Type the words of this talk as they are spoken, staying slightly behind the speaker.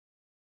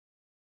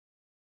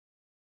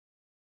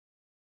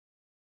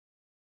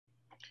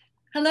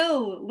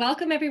Hello,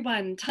 welcome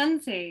everyone,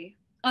 Tanse,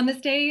 on this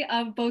day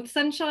of both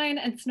sunshine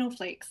and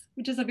snowflakes,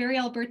 which is a very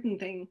Albertan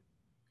thing.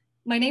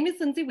 My name is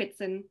Lindsay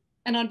Whitson,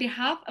 and on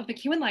behalf of the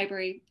MacEwan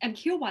Library and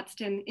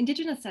waciston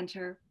Indigenous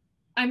Center,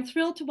 I'm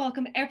thrilled to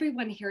welcome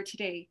everyone here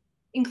today,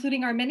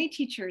 including our many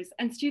teachers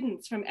and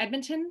students from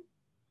Edmonton,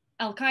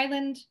 Elk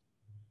Island,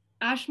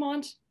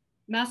 Ashmont,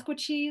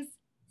 Maskwacis,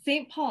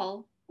 St.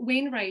 Paul,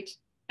 Wainwright,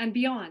 and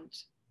beyond.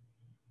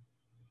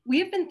 We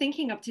have been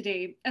thinking of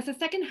today as the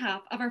second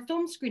half of our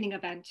film screening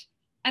event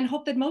and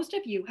hope that most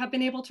of you have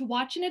been able to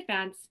watch in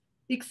advance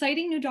the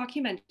exciting new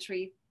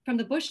documentary, From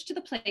the Bush to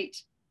the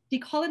Plate,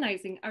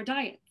 Decolonizing Our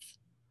Diets.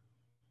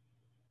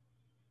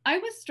 I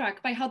was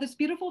struck by how this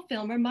beautiful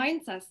film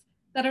reminds us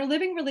that our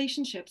living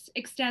relationships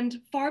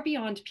extend far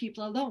beyond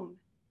people alone,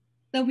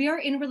 that we are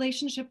in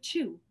relationship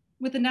too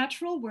with the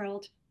natural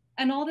world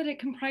and all that it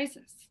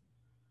comprises.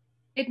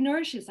 It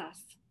nourishes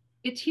us,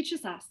 it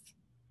teaches us,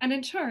 and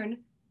in turn,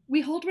 we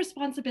hold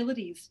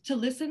responsibilities to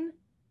listen,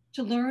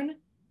 to learn,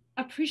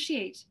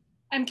 appreciate,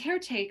 and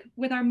caretake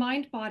with our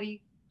mind,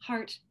 body,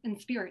 heart,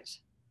 and spirit.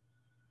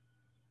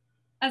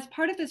 As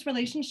part of this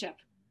relationship,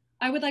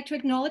 I would like to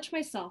acknowledge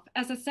myself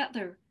as a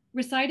settler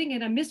residing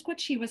in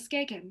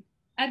Amiskwaciwaskagan,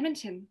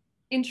 Edmonton,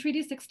 in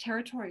Treaty 6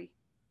 territory.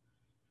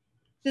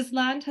 This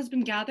land has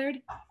been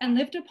gathered and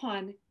lived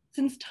upon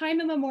since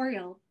time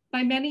immemorial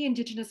by many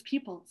Indigenous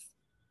peoples.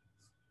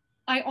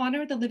 I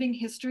honor the living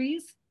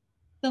histories,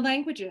 the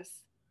languages,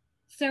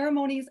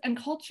 ceremonies, and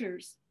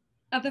cultures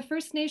of the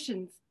First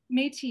Nations,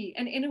 Métis,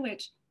 and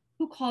Inuit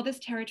who call this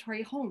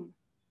territory home.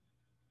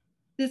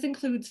 This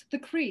includes the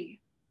Cree,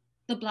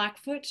 the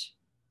Blackfoot,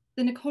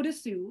 the Nakota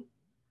Sioux,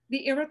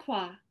 the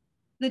Iroquois,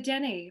 the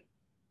Dene,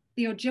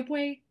 the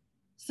Ojibwe,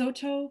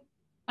 Saulteaux,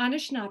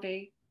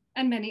 Anishinaabe,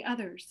 and many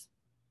others.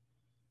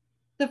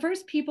 The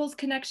First Peoples'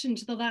 connection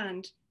to the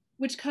land,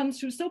 which comes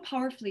through so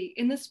powerfully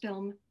in this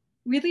film,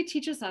 really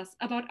teaches us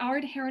about our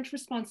inherent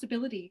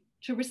responsibility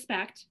to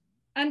respect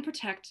and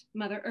protect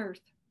Mother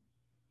Earth.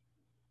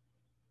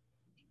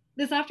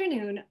 This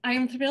afternoon, I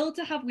am thrilled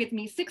to have with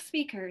me 6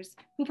 speakers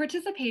who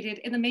participated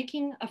in the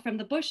making of From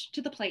the Bush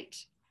to the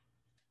Plate.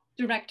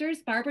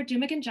 Directors Barbara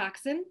Dumigan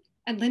Jackson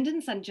and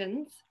Lyndon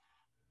Suntjens,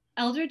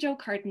 Elder Joe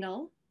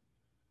Cardinal,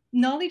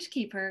 knowledge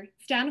keeper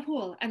Stan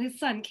Houle and his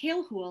son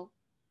kihêw Houle,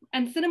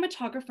 and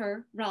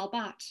cinematographer Ral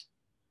Bat.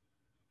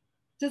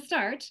 To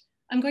start,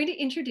 I'm going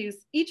to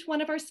introduce each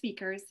one of our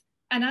speakers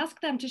and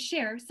ask them to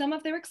share some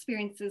of their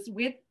experiences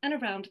with and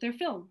around their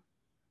film.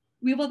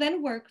 We will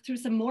then work through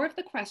some more of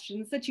the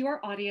questions that your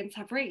audience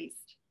have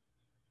raised.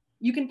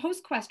 You can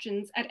post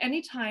questions at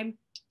any time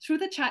through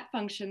the chat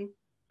function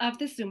of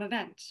the Zoom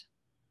event.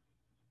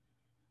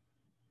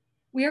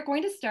 We are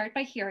going to start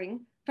by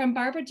hearing from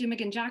Barbara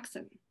Dumigan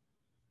Jackson.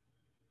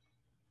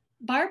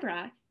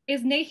 Barbara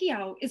is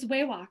Kihêw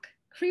Iswewak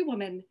Cree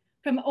woman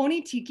from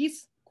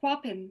Oni-Tigis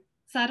Quapan,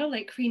 Saddle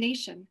Lake Cree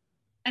Nation,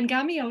 and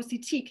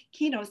Gamio-Sitik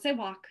Kino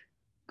Sewak,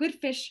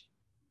 Goodfish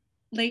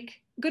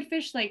Lake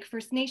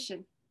First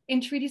Nation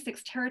in Treaty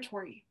 6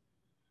 territory.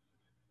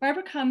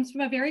 Barbara comes from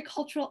a very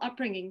cultural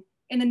upbringing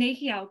in the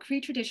Kihêw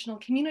Cree traditional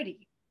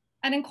community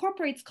and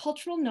incorporates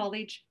cultural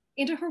knowledge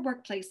into her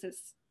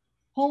workplaces,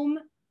 home,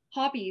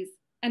 hobbies,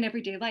 and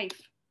everyday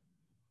life.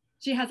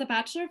 She has a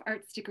Bachelor of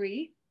Arts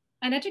degree,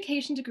 an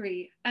education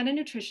degree, and a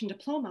nutrition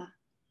diploma.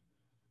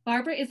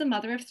 Barbara is a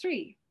mother of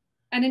 3,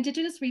 an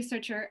Indigenous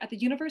researcher at the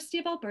University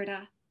of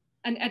Alberta,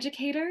 an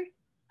educator,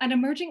 an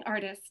emerging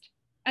artist,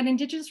 an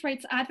Indigenous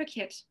rights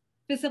advocate,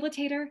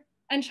 facilitator,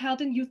 and child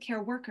and youth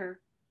care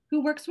worker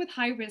who works with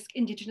high-risk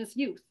Indigenous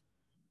youth,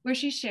 where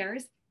she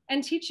shares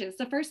and teaches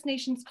the First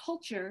Nations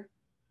culture,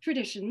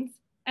 traditions,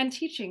 and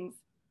teachings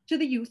to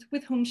the youth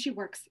with whom she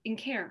works in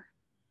care.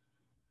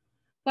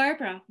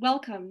 Barbara,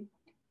 welcome.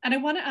 And I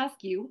want to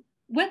ask you,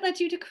 what led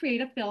you to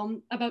create a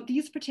film about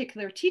these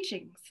particular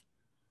teachings?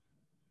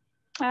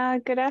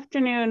 Good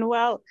afternoon.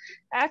 Well,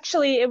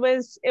 actually, it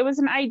was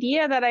an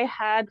idea that I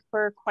had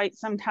for quite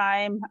some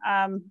time,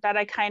 that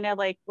I kind of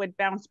would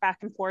bounce back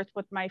and forth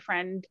with my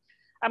friend,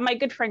 my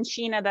good friend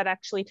Sheena, that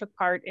actually took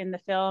part in the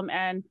film.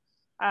 And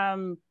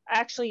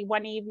actually,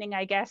 one evening,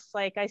 I guess,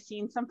 I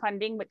seen some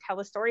funding with Tell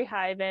a Story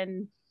Hive,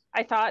 and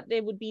I thought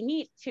it would be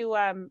neat to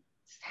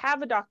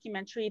have a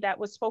documentary that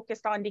was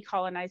focused on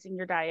decolonizing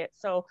your diet.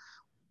 So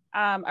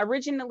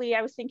originally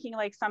I was thinking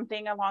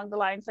something along the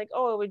lines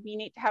oh, it would be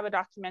neat to have a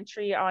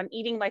documentary on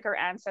eating like our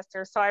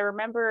ancestors. So I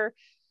remember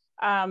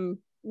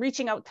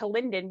reaching out to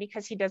Lyndon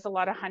because he does a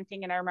lot of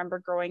hunting, and I remember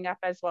growing up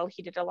as well,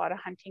 he did a lot of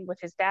hunting with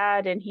his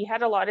dad, and he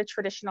had a lot of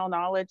traditional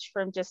knowledge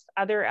from just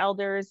other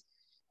elders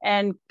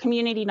and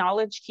community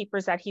knowledge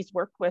keepers that he's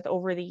worked with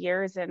over the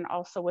years, and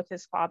also with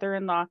his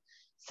father-in-law.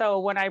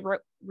 So when I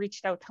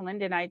reached out to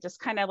Lyndon, I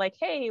just kind of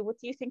hey, what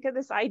do you think of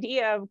this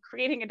idea of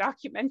creating a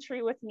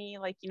documentary with me?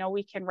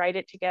 We can write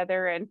it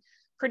together and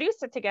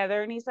produce it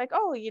together. And he's like,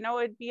 oh,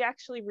 it'd be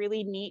actually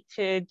really neat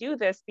to do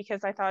this,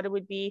 because I thought it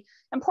would be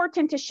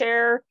important to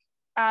share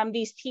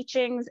these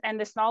teachings and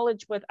this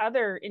knowledge with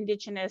other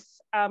Indigenous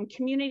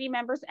community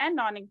members and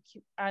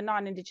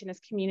non-Indigenous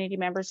community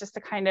members, just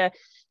to kind of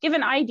give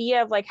an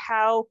idea of like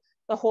how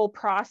the whole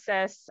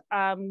process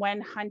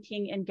when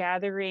hunting and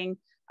gathering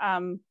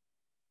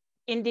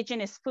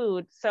Indigenous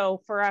food.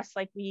 So for us,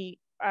 like we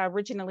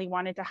originally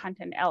wanted to hunt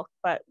an elk,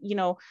 but you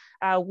know,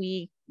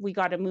 we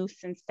got a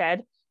moose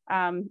instead.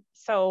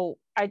 So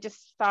I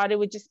just thought it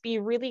would just be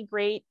really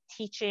great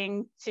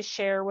teaching to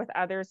share with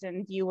others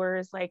and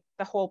viewers, like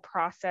the whole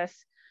process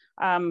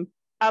of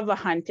a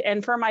hunt.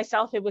 And for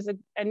myself, it was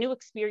a new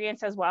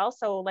experience as well.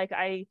 So like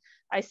I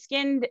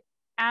skinned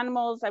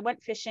animals, I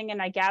went fishing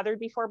and I gathered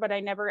before, but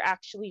I never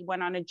actually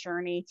went on a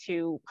journey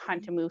to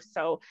hunt a moose.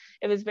 So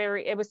it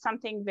was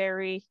something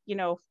very, you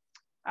know,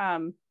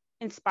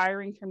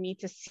 inspiring for me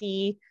to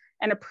see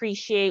and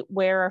appreciate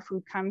where our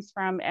food comes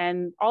from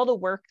and all the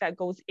work that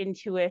goes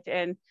into it.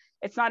 And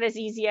it's not as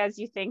easy as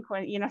you think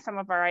when, you know, some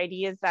of our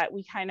ideas that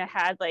we kind of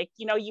had, like,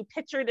 you know, you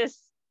picture this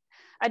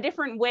a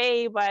different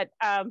way, but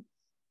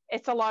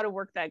it's a lot of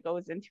work that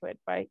goes into it.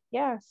 But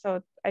yeah,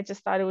 so I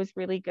just thought it was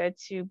really good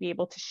to be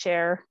able to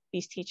share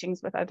these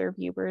teachings with other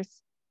viewers.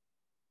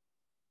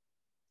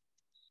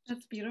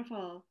 That's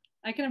beautiful.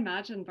 I can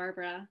imagine,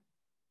 Barbara.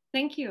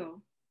 Thank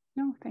you.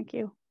 No, thank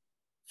you.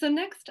 So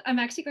next, I'm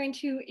actually going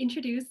to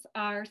introduce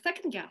our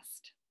second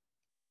guest.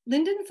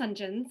 Lyndon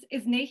Suntjens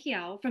is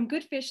kihêw from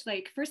Goodfish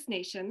Lake First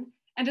Nation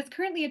and is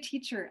currently a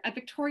teacher at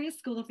Victoria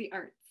School of the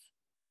Arts.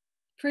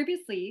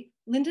 Previously,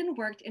 Lyndon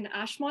worked in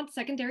Ashmont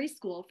Secondary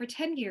School for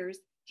 10 years,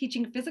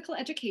 teaching physical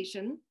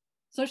education,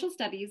 social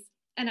studies,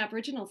 and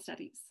Aboriginal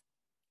studies.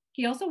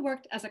 He also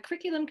worked as a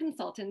curriculum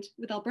consultant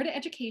with Alberta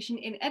Education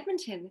in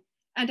Edmonton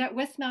and at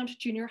Westmount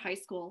Junior High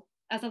School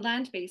as a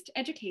land-based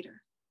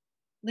educator.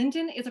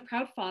 Lyndon is a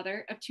proud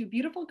father of two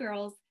beautiful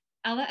girls,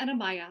 Ella and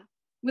Amaya,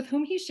 with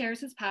whom he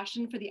shares his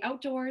passion for the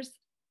outdoors,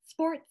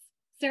 sports,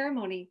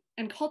 ceremony,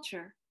 and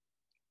culture.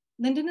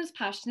 Lyndon is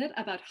passionate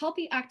about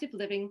healthy, active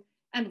living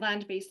and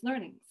land-based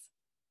learnings.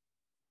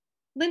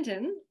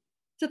 Lyndon,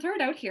 to throw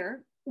it out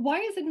here, why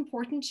is it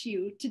important to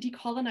you to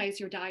decolonize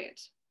your diet?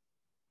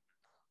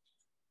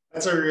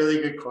 That's a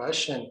really good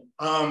question.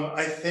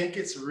 I think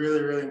it's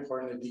really, really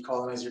important to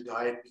decolonize your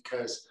diet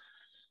because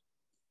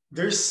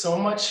there's so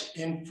much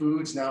in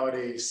foods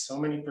nowadays, so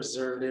many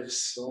preservatives,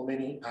 so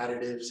many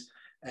additives.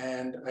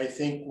 And I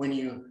think when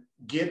you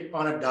get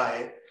on a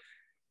diet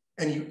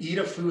and you eat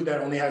a food that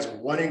only has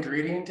one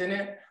ingredient in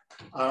it,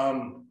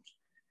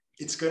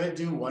 it's going to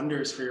do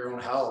wonders for your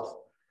own health.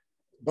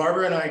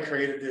 Barbara and I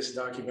created this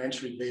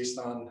documentary based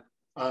on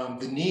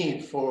the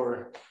need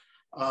for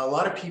a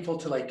lot of people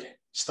to like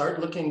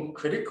start looking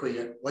critically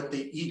at what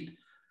they eat.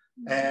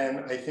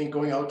 And I think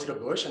going out to the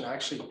bush and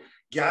actually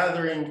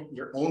gathering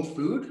your own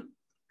food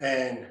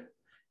and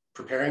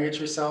preparing it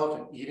yourself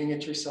and eating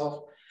it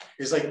yourself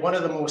is like one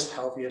of the most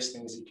healthiest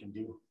things you can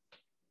do.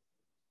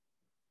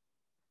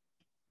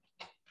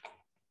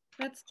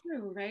 That's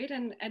true, right?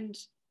 And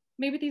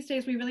maybe these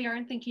days we really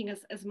aren't thinking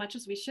as much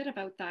as we should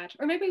about that.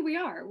 Or maybe we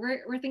are.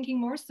 We're thinking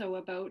more so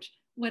about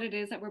what it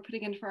is that we're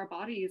putting into our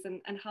bodies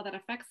and how that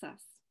affects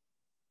us.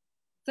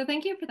 So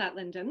thank you for that,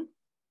 Lyndon.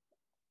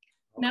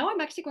 Now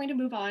I'm actually going to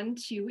move on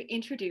to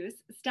introduce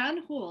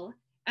Stan Houle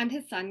and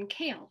his son,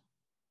 kihêw.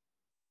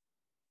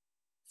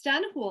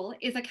 Stan Houle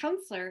is a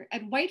counselor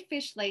at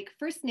Whitefish Lake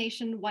First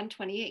Nation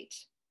 128.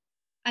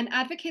 An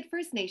advocate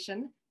First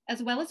Nation,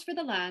 as well as for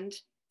the land,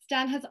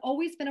 Stan has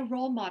always been a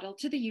role model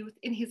to the youth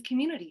in his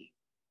community.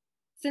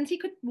 Since he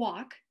could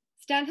walk,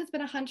 Stan has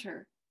been a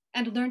hunter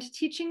and learned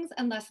teachings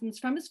and lessons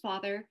from his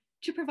father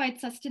to provide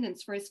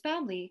sustenance for his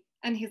family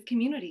and his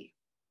community.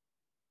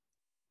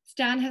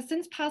 Stan has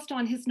since passed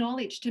on his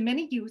knowledge to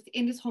many youth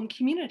in his home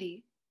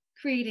community,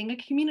 creating a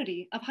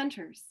community of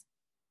hunters.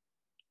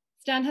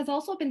 Stan has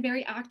also been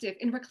very active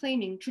in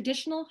reclaiming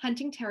traditional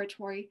hunting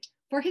territory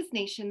for his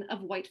nation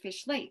of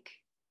Whitefish Lake.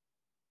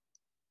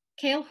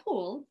 kihêw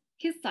Houle,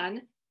 his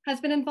son, has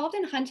been involved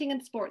in hunting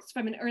and sports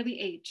from an early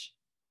age.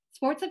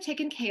 Sports have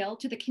taken kihêw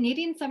to the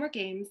Canadian Summer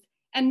Games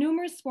and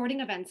numerous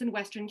sporting events in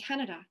Western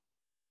Canada.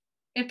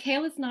 If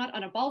kihêw is not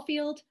on a ball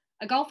field,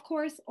 a golf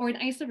course, or an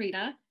ice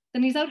arena,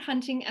 then he's out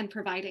hunting and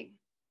providing.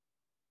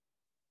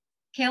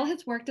 kihêw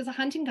has worked as a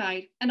hunting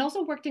guide and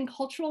also worked in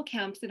cultural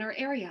camps in our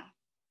area.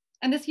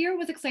 And this year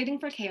was exciting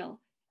for kihêw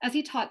as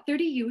he taught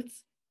 30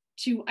 youths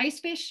to ice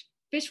fish,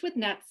 fish with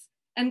nets,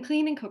 and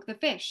clean and cook the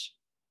fish,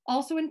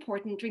 also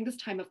important during this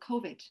time of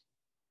COVID,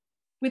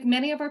 with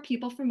many of our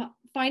people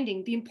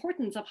finding the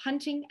importance of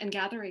hunting and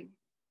gathering.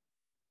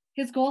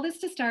 His goal is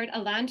to start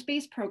a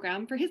land-based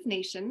program for his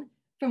nation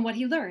from what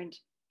he learned,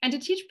 and to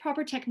teach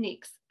proper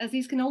techniques, as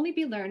these can only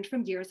be learned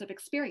from years of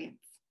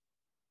experience.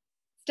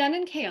 Stan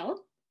and kihêw,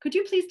 could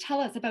you please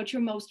tell us about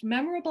your most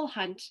memorable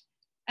hunt,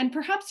 and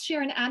perhaps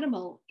share an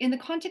animal in the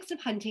context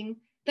of hunting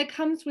that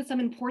comes with some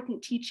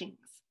important teachings?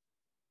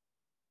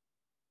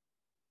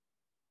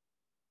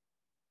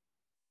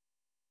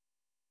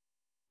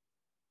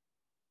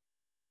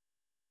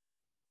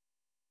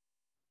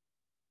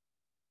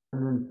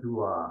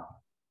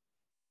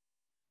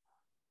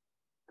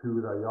 To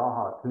to the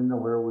Yaha Tinda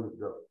where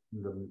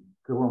the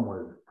film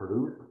was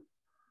produced.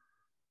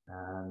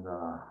 And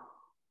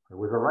it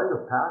was a rite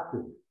of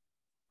passage.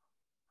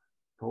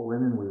 Told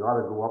Lyndon we got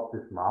to go up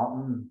this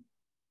mountain.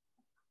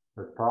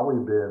 There's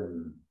probably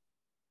been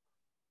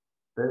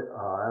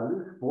at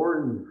least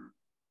 40,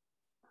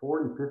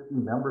 50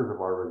 members of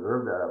our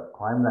reserve that have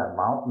climbed that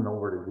mountain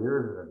over the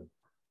years. And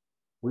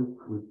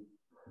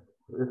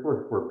this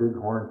was for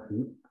bighorn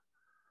sheep.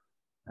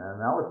 And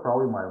that was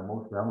probably my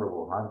most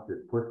memorable hunt.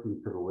 It pushed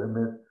you to the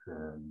limits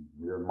and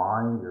your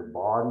mind, your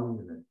body.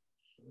 And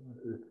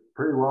it's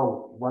pretty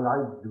well what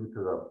I do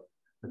to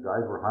the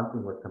guys we're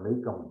hunting with to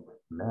make them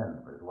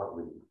men is what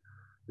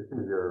this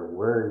is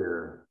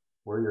where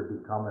you're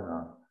becoming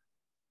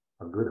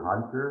a good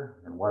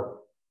hunter and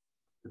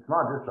it's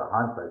not just a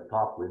hunt. I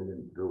talk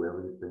Lyndon through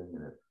everything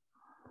and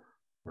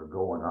we're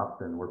going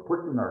up and we're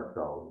pushing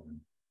ourselves.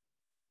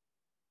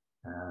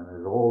 And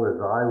as old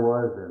as I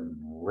was and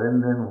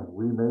Lyndon,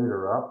 we made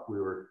her up. We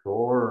were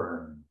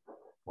sore and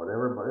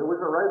whatever, but it was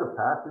a rite of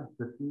passage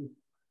to see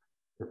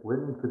if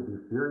Lyndon could be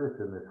serious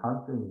in this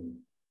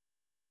hunting.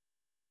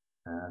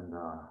 And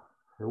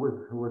it was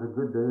a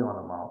good day on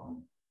the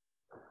mountain.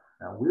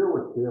 And we were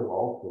with Kale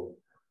also.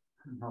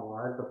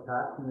 I had to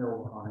pass me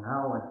on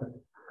that one.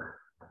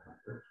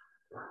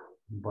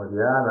 But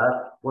yeah,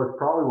 that was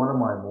probably one of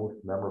my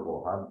most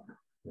memorable hunts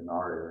in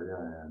our area.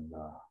 And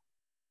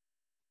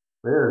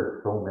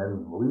there's so many.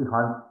 We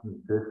hunt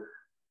and fish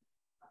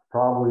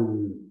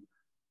probably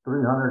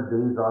 300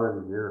 days out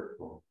of the year.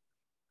 So,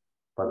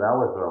 but that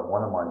was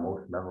one of my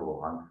most memorable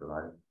hunts that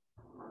I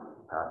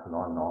passing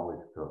on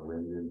knowledge to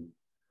Lyndon.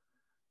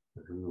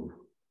 He's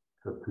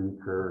a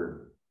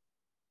teacher.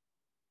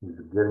 He's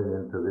getting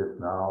into this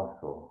now,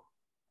 so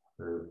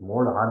there's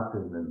more to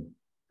hunting than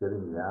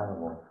getting the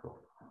animals. So,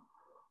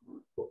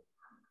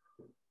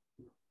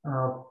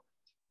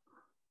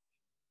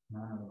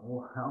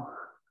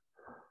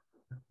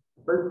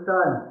 first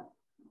time,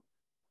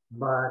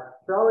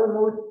 but probably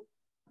most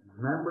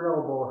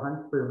memorable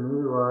hunt for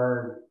me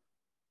was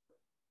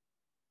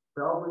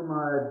probably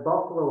my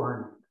buffalo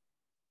hunt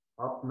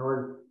up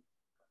north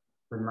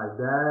with my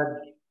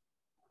dad.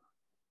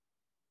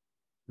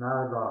 That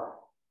was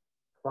a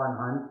fun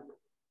hunt.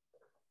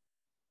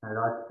 I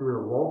got to shoot a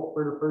wolf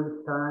for the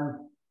first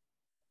time.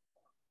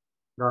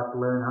 Got to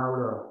learn how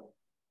to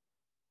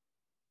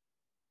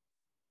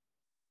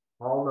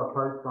all the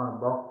parts on a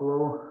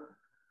buffalo.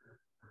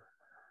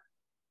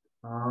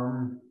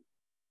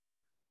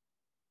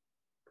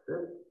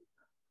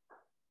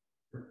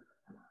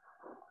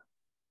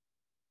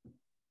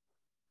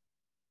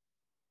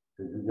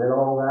 Did you get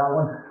all that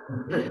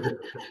one?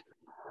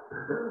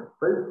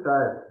 First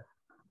time.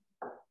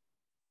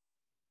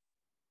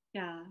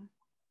 Yeah,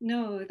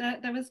 no,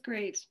 that was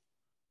great.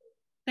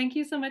 Thank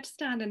you so much,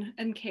 Stan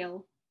and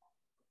Kale.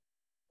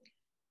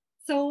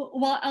 So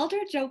while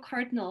Elder Joe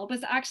Cardinal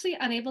was actually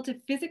unable to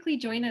physically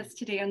join us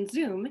today on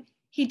Zoom,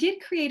 he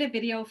did create a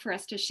video for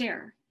us to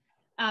share.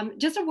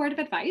 Just a word of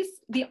advice,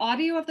 the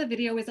audio of the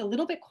video is a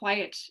little bit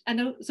quiet.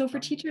 And so for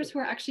teachers who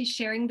are actually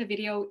sharing the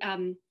video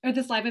or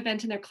this live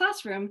event in their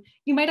classroom,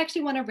 you might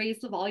actually want to raise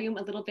the volume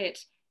a little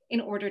bit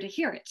in order to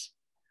hear it.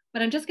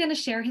 But I'm just going to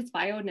share his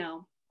bio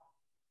now.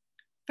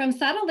 From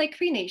Saddle Lake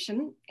Cree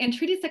Nation in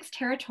Treaty 6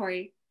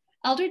 territory,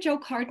 Elder Joe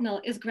Cardinal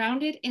is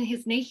grounded in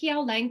his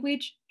kihêw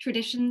language,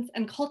 traditions,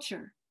 and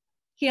culture.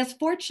 He has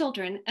 4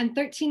 children and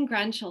 13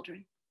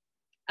 grandchildren.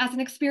 As an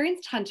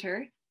experienced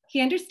hunter,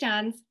 he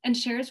understands and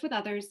shares with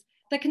others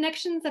the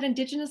connections that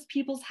Indigenous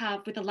peoples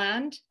have with the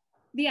land,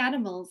 the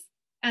animals,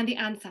 and the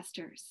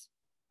ancestors.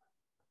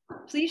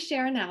 Please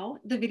share now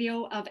the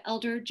video of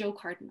Elder Joe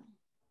Cardinal.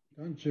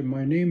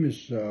 My name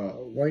is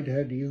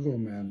Whitehead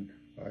Eagleman.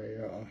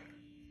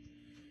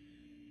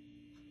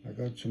 I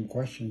got some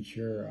questions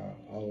here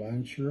I'll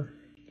answer.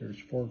 There's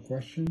 4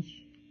 questions.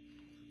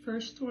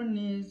 First one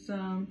is,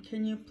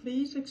 can you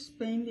please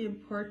explain the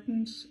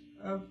importance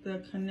of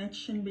the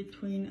connection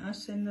between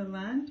us and the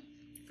land?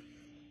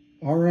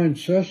 Our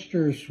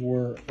ancestors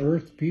were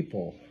earth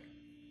people.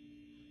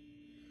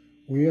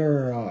 We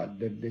are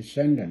the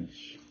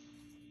descendants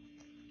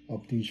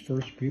of these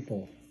first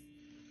people.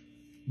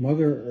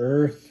 Mother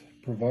Earth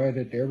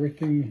provided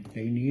everything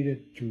they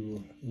needed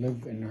to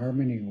live in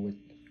harmony with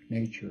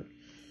nature.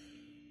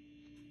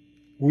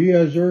 We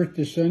as Earth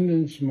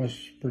descendants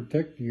must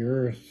protect the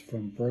Earth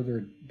from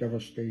further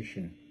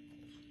devastation.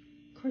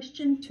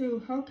 Question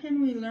 2, how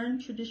can we learn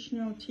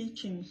traditional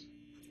teachings?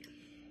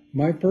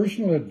 My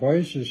personal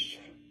advice is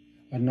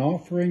an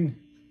offering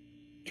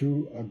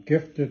to a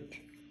gifted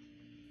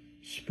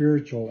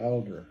spiritual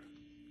elder.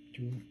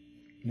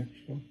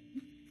 Next one.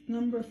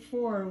 Number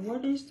 4,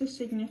 what is the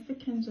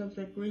significance of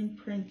the green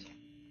print?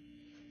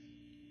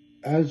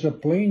 As a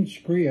Plains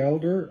Cree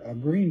elder, a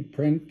green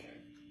print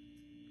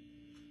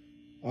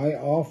I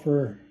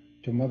offer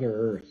to Mother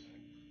Earth.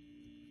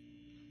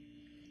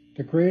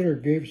 The Creator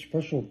gave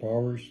special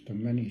powers to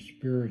many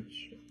spirits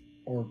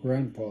or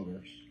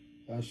grandfathers,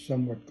 as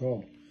some would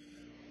call.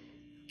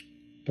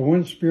 The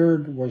one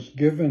spirit was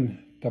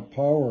given the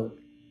power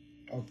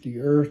of the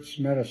earth's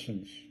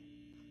medicines.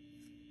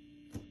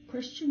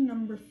 Question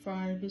number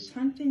 5. Is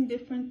hunting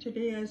different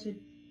today as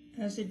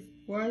it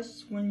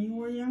was when you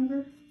were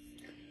younger?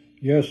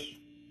 Yes,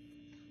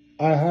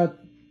 I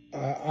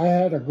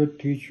had a good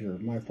teacher.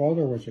 My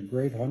father was a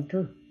great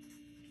hunter.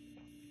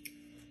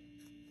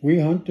 We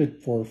hunted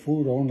for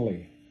food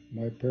only.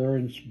 My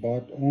parents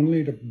bought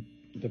only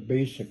the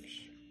basics.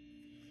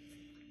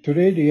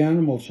 Today the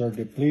animals are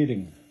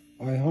depleting.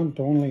 I hunt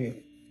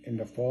only in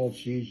the fall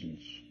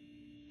seasons.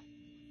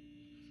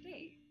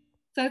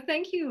 So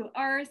thank you.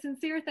 Our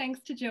sincere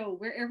thanks to Joe,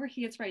 wherever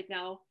he is right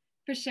now,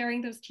 for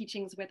sharing those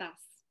teachings with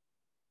us.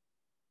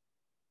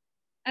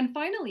 And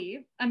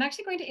finally, I'm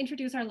actually going to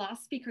introduce our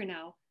last speaker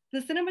now, the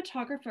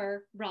cinematographer,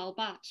 Raoul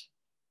Bat.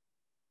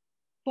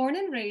 Born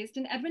and raised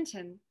in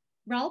Edmonton,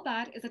 Raoul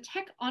Bat is a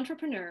tech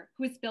entrepreneur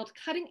who has built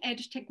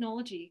cutting-edge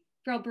technology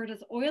for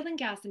Alberta's oil and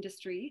gas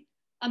industry,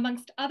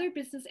 amongst other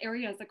business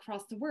areas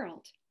across the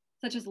world,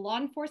 such as law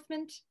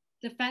enforcement,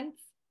 defense,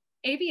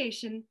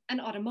 aviation,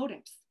 and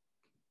automotives.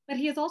 But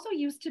he is also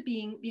used to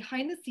being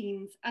behind the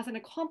scenes as an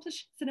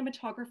accomplished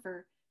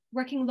cinematographer,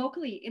 working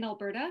locally in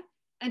Alberta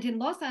and in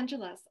Los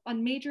Angeles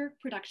on major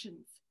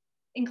productions,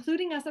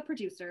 including as a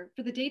producer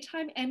for the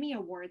Daytime Emmy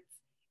Awards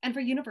and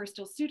for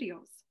Universal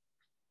Studios.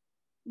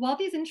 While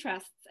these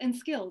interests and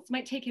skills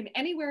might take him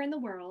anywhere in the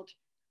world,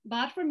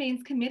 Bat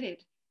remains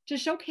committed to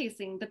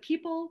showcasing the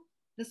people,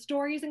 the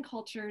stories and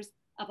cultures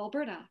of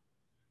Alberta.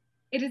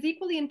 It is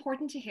equally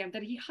important to him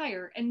that he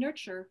hire and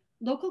nurture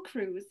local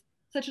crews,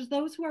 such as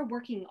those who are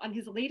working on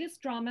his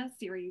latest drama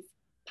series,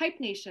 Pipe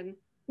Nation,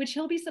 which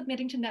he'll be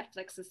submitting to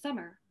Netflix this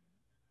summer.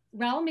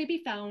 Raoul may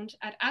be found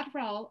at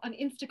 @Raoul on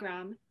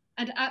Instagram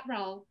and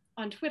 @Raoul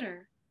on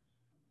Twitter.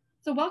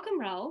 So welcome,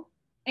 Raoul.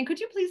 And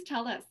could you please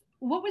tell us,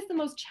 what was the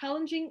most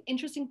challenging,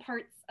 interesting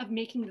parts of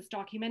making this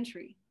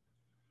documentary?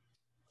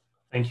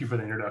 Thank you for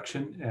the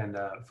introduction. And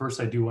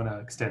first, I do want to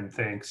extend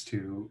thanks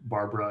to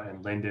Barbara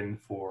and Lyndon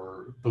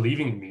for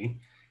believing in me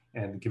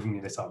and giving me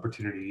this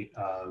opportunity.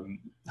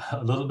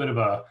 A little bit of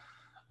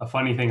a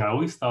funny thing, I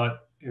always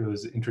thought it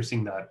was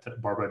interesting that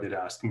Barbara did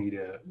ask me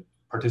to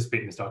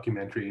participate in this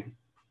documentary.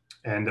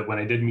 And when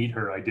I did meet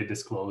her, I did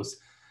disclose,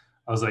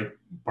 I was like,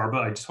 Barbara,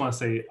 I just want to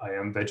say I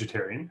am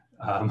vegetarian.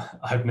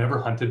 I've never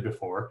hunted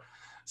before.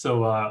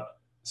 So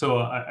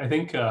I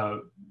think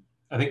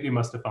they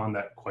must have found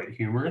that quite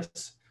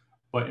humorous.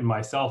 But in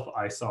myself,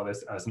 I saw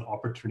this as an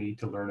opportunity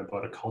to learn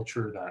about a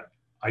culture that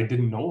I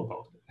didn't know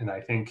about. And I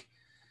think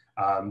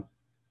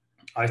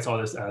I saw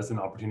this as an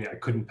opportunity I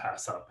couldn't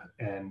pass up.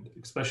 And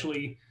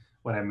especially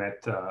when I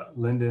met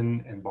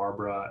Lyndon and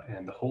Barbara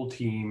and the whole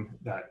team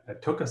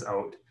that took us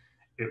out,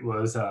 it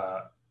was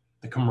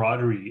the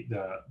camaraderie,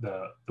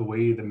 the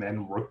way the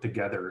men worked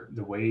together,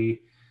 the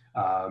way,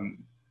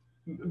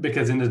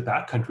 because in this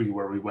backcountry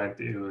where we went,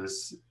 it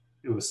was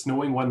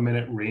snowing one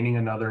minute, raining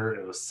another,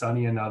 it was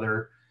sunny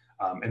another.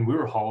 And we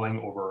were hauling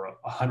over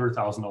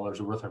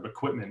 $100,000 worth of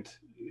equipment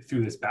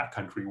through this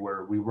backcountry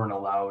where we weren't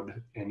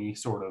allowed any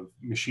sort of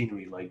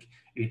machinery like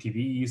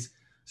ATVs.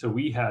 So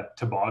we had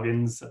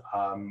toboggans,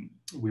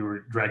 we were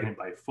dragging it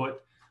by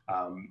foot.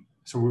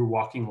 So we were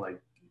walking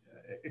like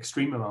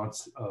extreme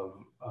amounts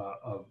of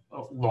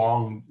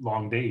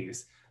long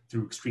days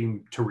through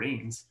extreme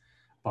terrains.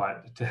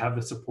 But to have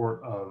the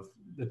support of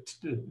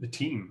the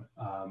team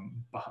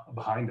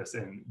behind us,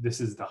 and this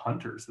is the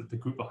hunters, the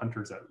group of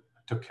hunters that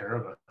took care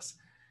of us,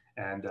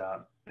 and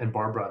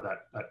Barbara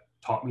that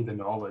taught me the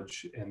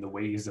knowledge and the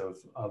ways of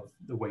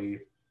the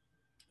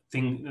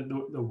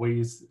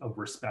ways of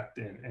respect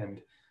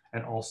and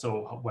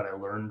also what I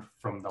learned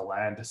from the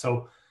land.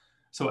 So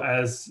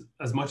as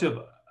much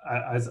of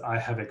as I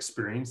have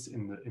experienced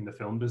in the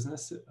film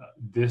business,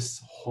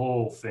 this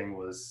whole thing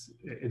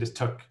it just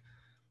took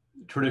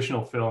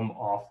traditional film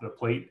off the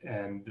plate,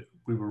 and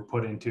we were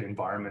put into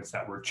environments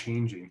that were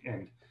changing,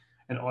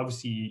 and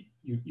obviously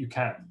you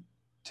can't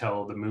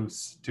tell the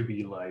moose to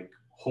be like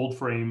hold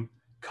frame,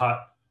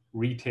 cut,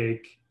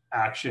 retake,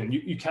 action.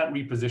 You can't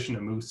reposition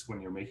a moose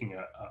when you're making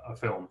a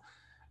film.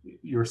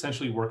 You're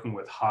essentially working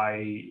with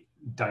high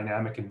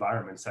dynamic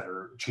environments that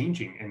are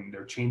changing, and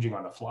they're changing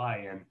on the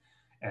fly.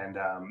 And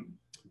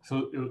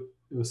so it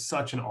was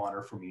such an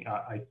honor for me.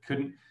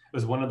 It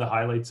was one of the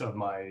highlights of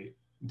my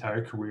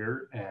entire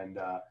career. And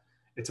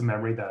it's a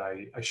memory that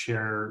I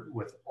share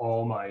with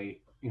all my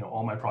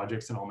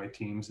projects and all my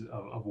teams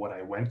of what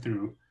I went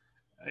through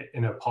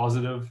in a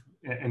positive,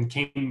 and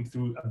came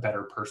through a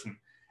better person.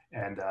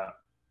 And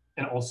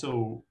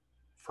also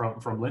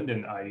from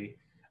Lyndon, I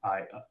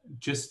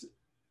just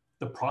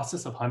the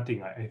process of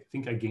hunting, I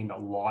think I gained a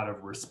lot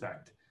of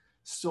respect,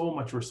 so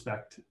much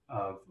respect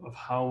of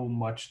how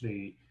much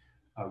they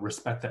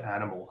respect the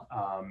animal.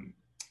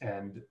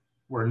 And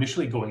where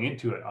initially going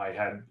into it, I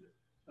had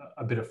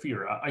a bit of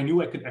fear. I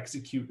knew I could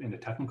execute in a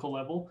technical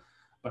level,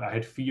 but I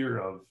had fear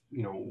of,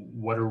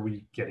 what are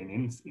we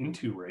getting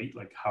into, right?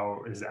 Like,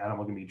 how is the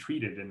animal going to be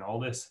treated and all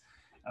this?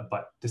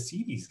 But to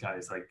see these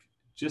guys, like,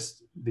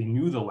 just, they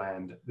knew the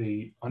land,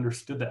 they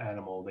understood the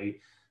animal,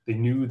 they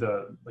knew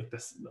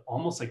this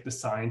almost like the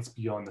science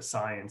beyond the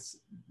science,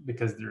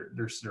 because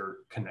their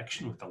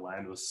connection with the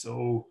land was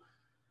so,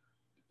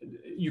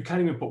 you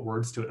can't even put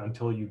words to it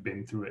until you've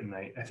been through it. And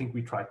I think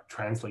we tried to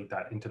translate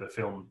that into the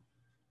film.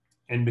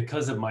 And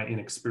because of my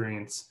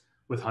inexperience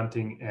with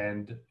hunting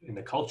and in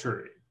the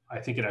culture, I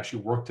think it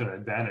actually worked to an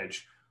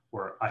advantage,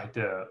 where I had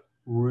to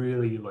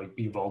really like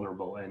be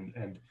vulnerable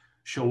and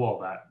show all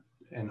that.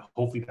 And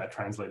hopefully that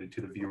translated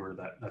to the viewer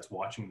that's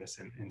watching this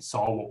and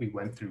saw what we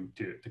went through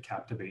to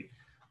captivate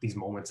these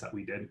moments that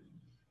we did.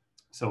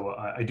 So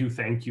I do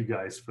thank you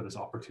guys for this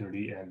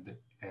opportunity. And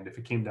if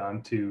it came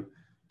down to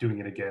doing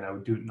it again, I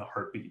would do it in a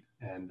heartbeat,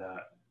 and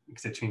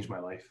because it changed my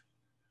life.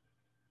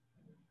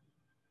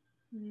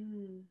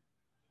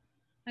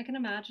 I can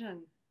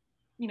imagine,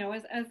 you know,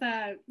 as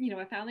a, you know,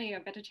 a family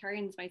of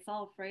vegetarians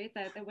myself, right,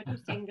 that what you're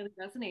saying really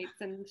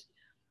resonates. And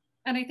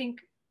I think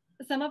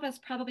some of us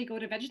probably go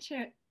to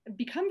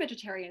become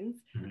vegetarians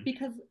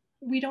because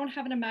we don't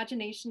have an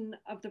imagination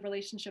of the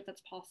relationship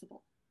that's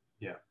possible.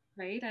 Yeah.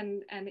 Right.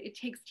 And it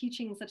takes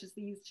teachings such as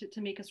these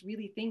to make us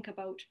really think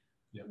about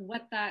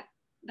what that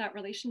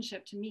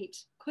relationship to meat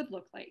could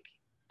look like,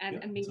 and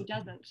maybe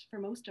doesn't for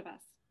most of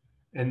us.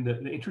 And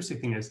the interesting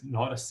thing is,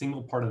 not a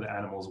single part of the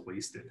animal is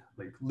wasted.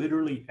 Like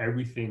literally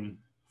everything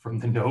from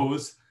the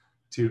nose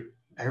to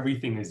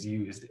everything is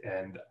used.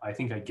 And I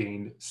think I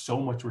gained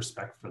so much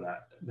respect for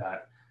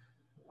that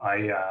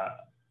I,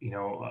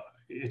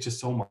 it's just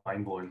so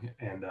mind blowing.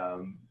 And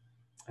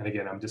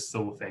again, I'm just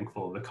so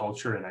thankful of the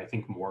culture. And I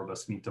think more of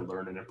us need to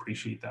learn and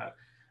appreciate that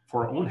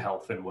for our own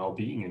health and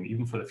well-being, and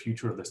even for the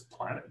future of this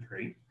planet,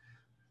 right?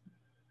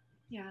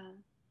 Yeah.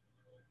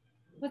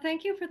 Well,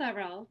 thank you for that,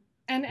 Raul.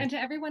 And to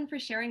everyone for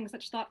sharing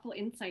such thoughtful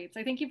insights.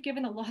 I think you've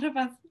given a lot of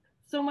us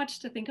so much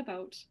to think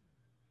about.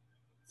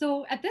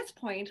 So at this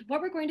point, what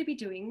we're going to be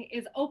doing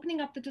is opening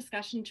up the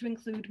discussion to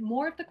include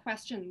more of the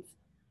questions,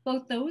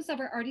 both those that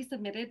were already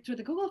submitted through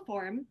the Google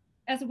form,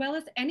 as well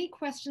as any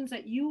questions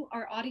that you,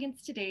 our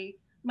audience today,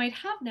 might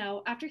have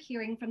now after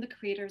hearing from the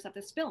creators of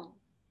this film.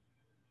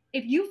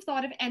 If you've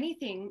thought of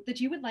anything that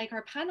you would like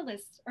our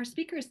panelists or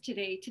speakers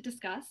today to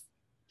discuss,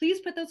 please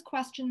put those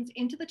questions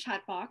into the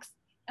chat box,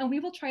 and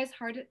we will try as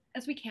hard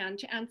as we can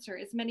to answer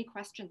as many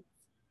questions.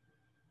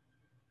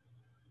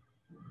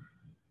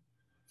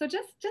 So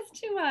just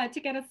to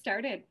get us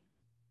started,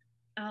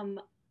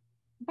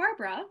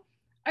 Barbara,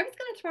 I was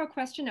going to throw a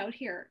question out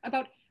here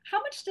about how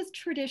much does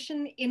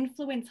tradition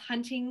influence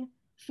hunting,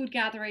 food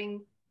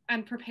gathering,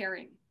 and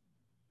preparing?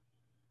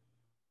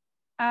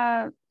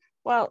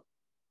 Well,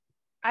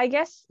 I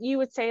guess you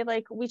would say,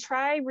 like, we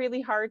try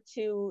really hard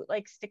to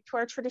like stick to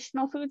our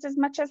traditional foods as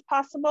much as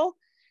possible.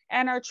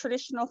 And our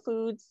traditional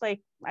foods,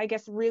 like, I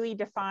guess, really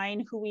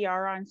define who we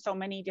are on so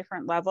many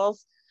different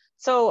levels.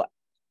 So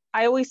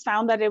I always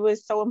found that it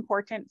was so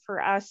important for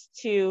us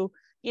to,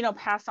 you know,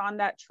 pass on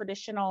that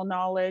traditional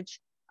knowledge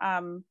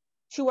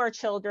to our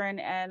children.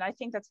 And I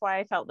think that's why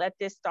I felt that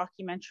this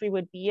documentary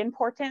would be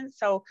important.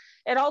 So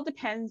it all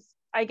depends,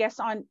 I guess,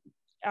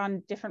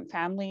 on different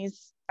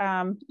families,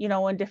 you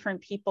know, and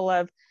different people,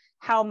 of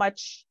how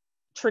much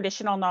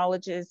traditional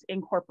knowledge is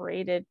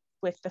incorporated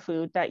with the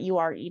food that you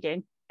are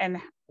eating. And,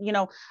 you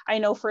know, I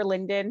know for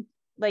Lyndon,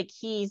 like,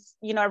 he's,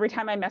 you know, every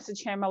time I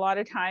message him, a lot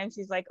of times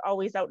he's like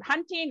always out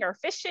hunting or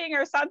fishing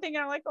or something.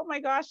 And I'm like, oh my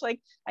gosh,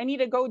 like, I need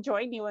to go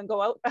join you and go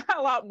out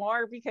a lot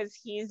more, because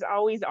he's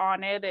always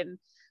on it. And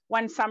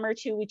one summer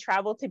too, we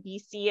traveled to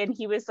BC, and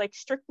he was like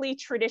strictly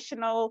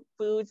traditional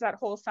foods that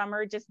whole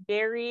summer, just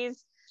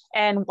berries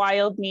and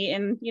wild meat.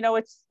 And, you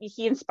know,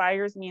 he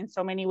inspires me in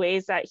so many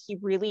ways, that he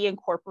really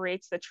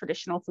incorporates the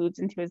traditional foods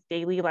into his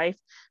daily life,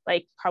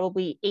 like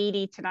probably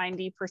 80 to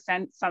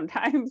 90%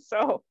 sometimes.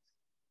 So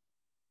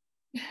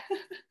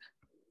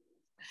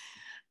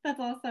that's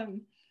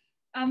awesome.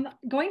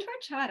 Going to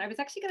our chat, I was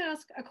actually going to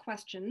ask a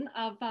question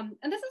of, and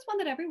this is one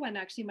that everyone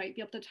actually might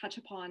be able to touch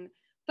upon,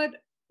 but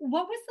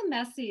what was the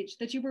message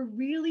that you were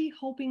really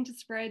hoping to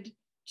spread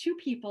to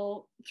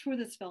people through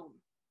this film?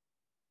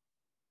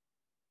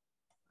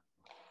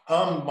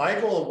 My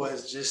goal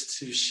was just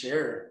to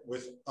share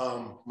with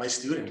my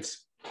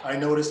students. I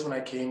noticed when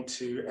I came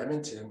to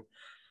Edmonton,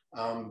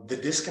 the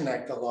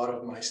disconnect a lot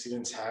of my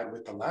students had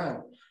with the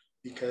land,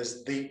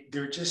 because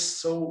they're just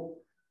so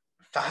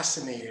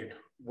fascinated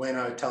when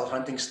I tell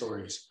hunting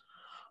stories,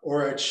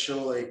 or I'd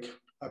show like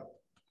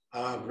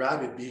a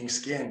rabbit being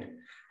skinned,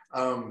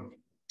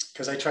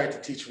 because I tried to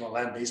teach from a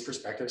land-based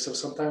perspective. So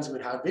sometimes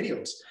we'd have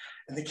videos,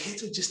 and the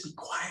kids would just be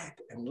quiet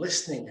and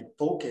listening and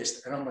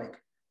focused. And I'm like,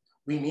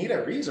 we need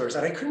a resource.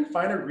 And I couldn't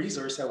find a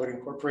resource that would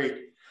incorporate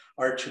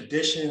our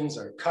traditions,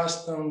 our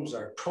customs,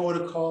 our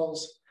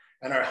protocols,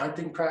 and our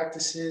hunting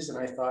practices. And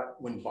I thought,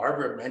 when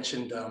Barbara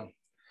mentioned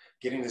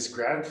getting this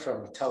grant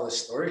from Tell a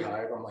Story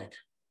Hive, I'm like,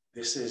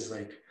 this is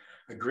like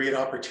a great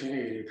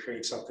opportunity to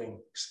create something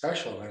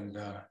special. And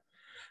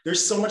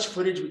there's so much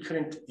footage we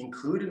couldn't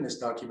include in this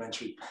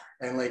documentary.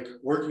 And like,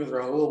 working with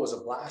Raul was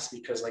a blast,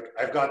 because like,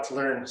 I've got to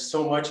learn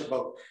so much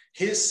about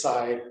his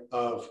side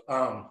of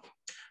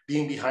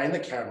being behind the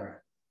camera.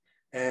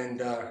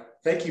 And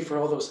thank you for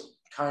all those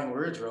kind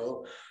words,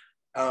 Raul.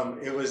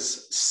 It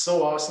was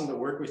so awesome to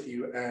work with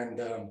you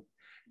and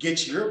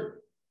get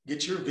your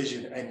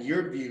vision and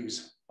your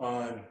views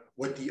on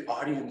what the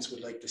audience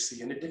would like to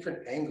see and the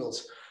different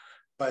angles.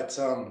 But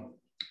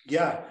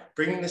yeah,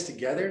 bringing this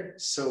together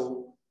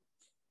so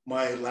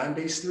my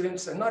land-based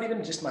students, and not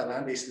even just my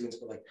land-based students,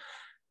 but like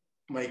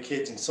my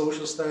kids in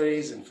social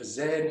studies and phys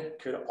ed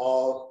could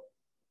all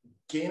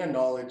gain a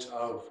knowledge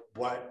of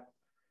what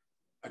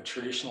a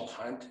traditional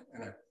hunt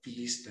and a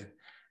feast and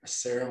a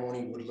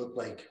ceremony would look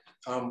like.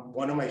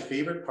 One of my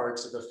favorite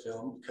parts of the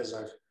film, because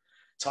I've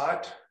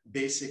taught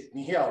basic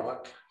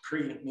kihêw,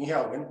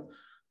 pre-kihêw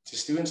to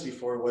students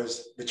before,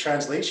 was the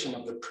translation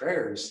of the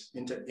prayers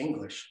into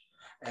English.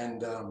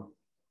 And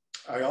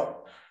I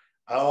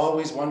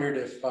always wondered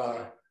if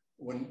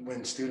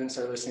when students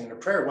are listening to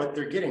prayer, what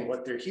they're getting,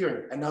 what they're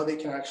hearing, and now they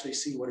can actually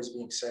see what is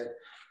being said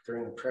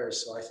during the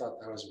prayers. So I thought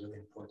that was really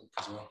important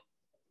as well.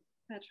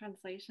 That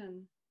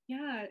translation,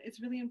 yeah, it's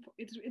really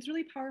it's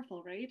really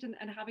powerful, right?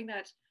 And having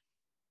that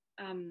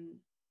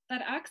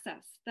that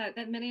access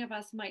that many of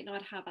us might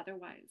not have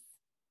otherwise.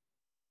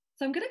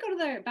 So I'm going to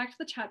go back to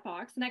the chat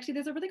box, and actually,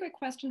 there's a really great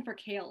question for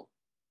kihêw.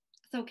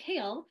 So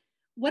kihêw,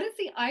 what is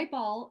the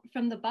eyeball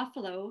from the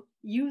buffalo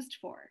used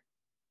for?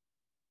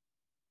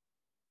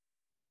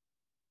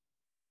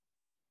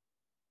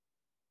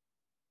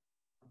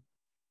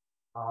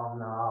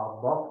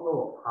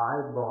 Buffalo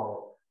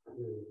eyeball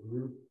is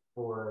used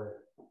for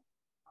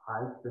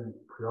high-strength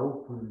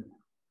protein,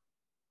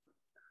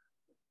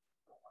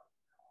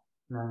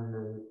 and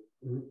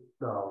they eat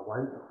the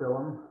white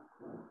film,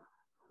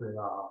 the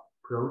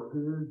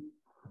protein.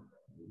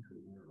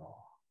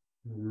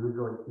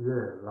 Usually eat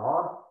it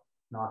raw,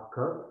 not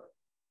cooked.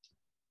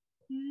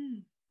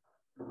 Mm.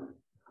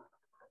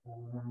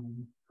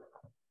 And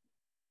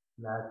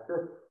that's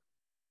it.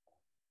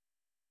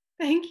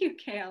 Thank you,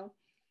 kihêw.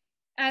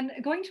 And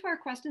going to our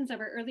questions that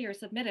were earlier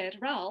submitted,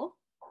 Raul,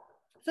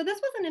 so this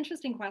was an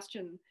interesting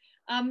question.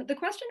 The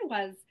question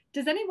was,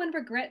 does anyone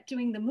regret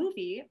doing the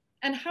movie?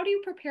 And how do you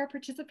prepare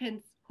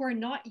participants who are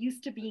not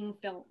used to being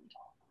filmed?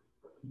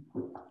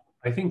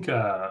 I think, do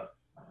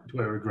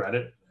I regret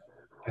it?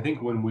 I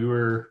think when we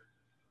were,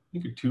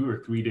 2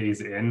 or 3 days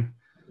in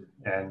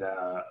and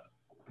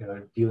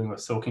dealing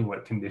with soaking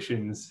wet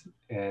conditions,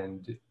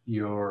 and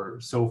you're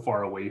so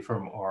far away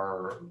from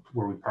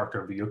where we parked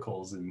our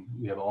vehicles and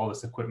we have all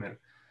this equipment,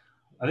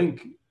 I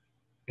think,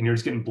 and you're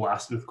just getting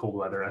blasted with cold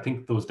weather. I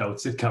think those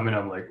doubts did come in.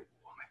 I'm like,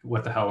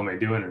 what the hell am I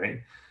doing, right?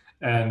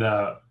 And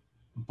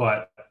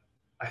but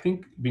I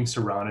think being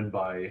surrounded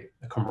by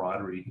a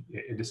camaraderie,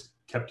 it just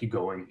kept you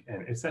going.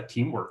 And it's that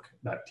teamwork.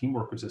 That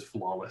teamwork was just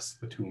flawless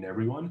between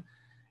everyone.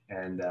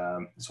 And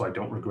so I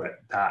don't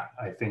regret that.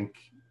 I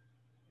think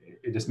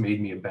it just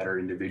made me a better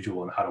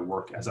individual in how to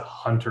work as a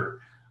hunter,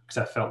 because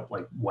I felt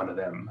like one of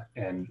them.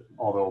 And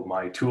although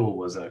my tool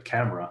was a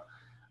camera,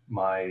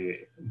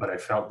 but I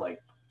felt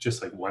like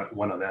just like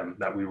one of them,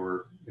 that we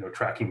were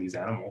tracking these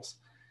animals.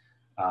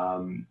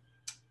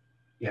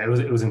 Yeah, it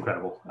was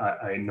incredible.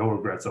 I no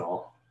regrets at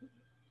all.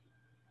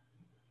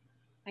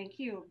 Thank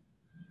you.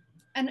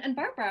 And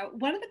Barbara,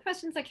 one of the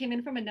questions that came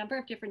in from a number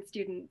of different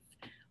students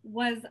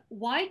was,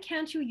 why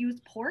can't you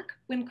use pork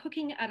when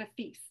cooking at a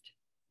feast?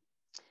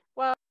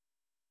 Well,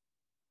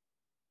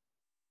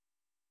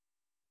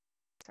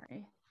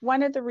 sorry.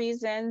 One of the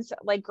reasons,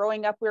 like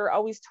growing up, we were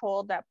always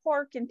told that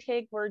pork and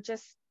pig were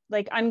just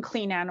like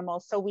unclean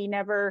animals. So we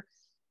never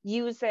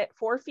use it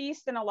for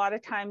feast. And a lot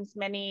of times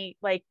many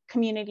like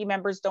community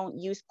members don't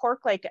use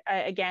pork. Like,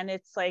 again,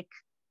 it's like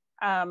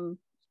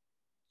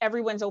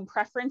everyone's own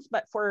preference,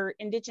 but for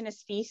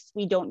Indigenous feasts,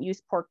 we don't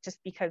use pork just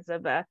because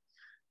of the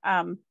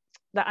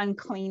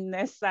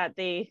uncleanness that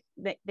they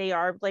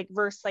are, like,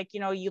 versus like,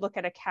 you look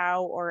at a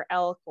cow or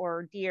elk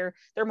or deer,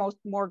 they're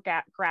more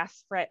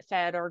grass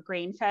fed or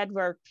grain fed,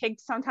 where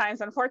pigs sometimes,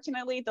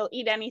 unfortunately, they'll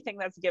eat anything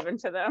that's given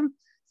to them.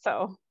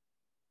 So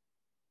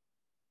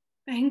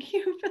thank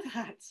you for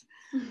that.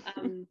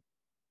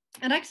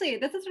 And actually,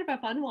 this is sort of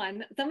a fun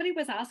one. Somebody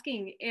was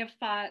asking if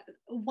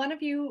one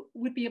of you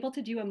would be able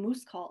to do a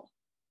moose call.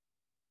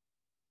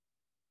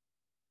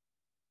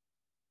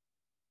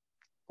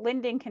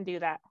 Lyndon can do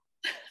that.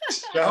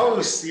 Oh,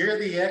 you're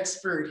the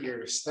expert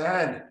here.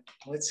 Stan,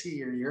 let's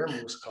hear your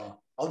moose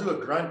call. I'll do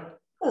a grunt.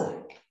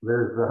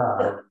 There's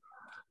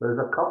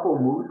a couple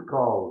moose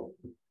calls.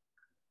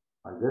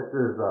 I guess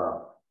there's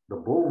the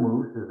bull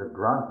moose is a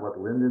grunt, what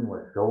Lyndon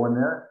was showing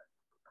there.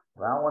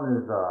 That one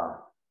is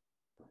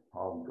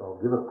I'll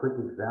give a quick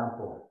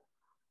example.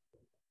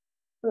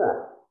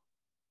 Yeah.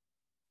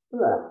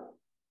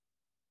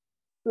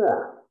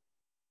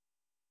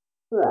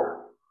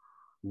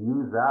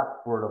 Use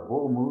that for the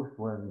bull moose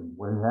when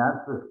he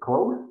answers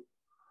close.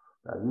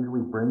 That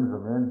usually brings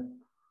them in.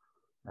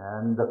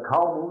 And the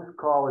cow moose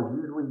call is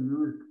usually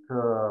used to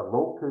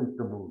locate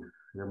the moose.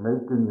 You're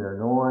making your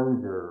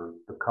noise, or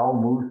the cow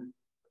moose.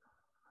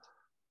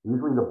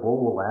 Usually the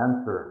bull will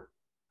answer,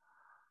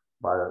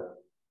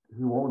 but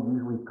he won't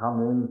usually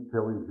come in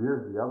until he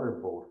hears the other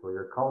bull. So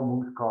your cow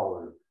moose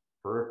call is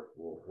first.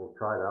 We'll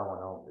try that one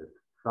out.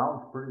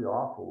 sounds pretty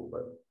awful,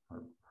 but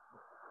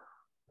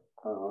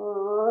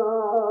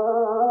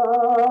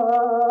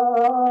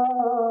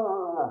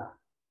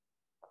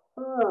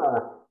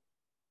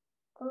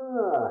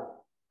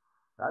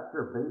that's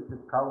your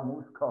basic cow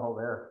moose call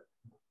there,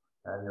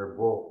 and your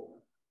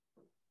bull.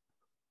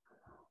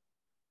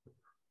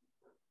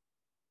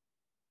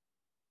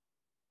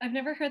 I've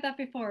never heard that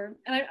before,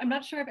 and I'm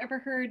not sure I've ever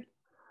heard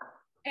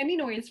any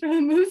noise from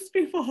a moose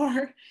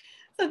before.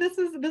 So this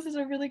is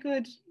a really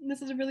good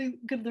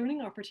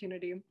learning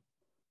opportunity.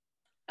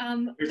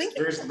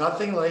 There's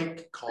nothing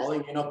like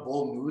calling in a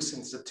bull moose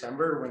in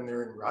September when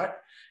they're in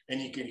rut,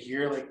 and you can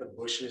hear like the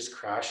bushes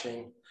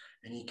crashing,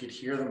 and you could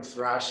hear them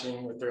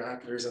thrashing with their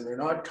antlers, and they're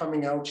not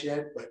coming out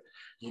yet, but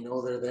you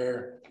know they're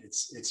there.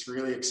 It's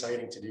really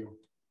exciting to do.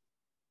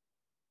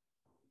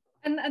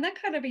 And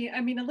that kind of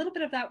I mean, a little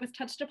bit of that was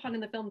touched upon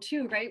in the film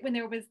too, right? When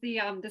there was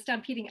the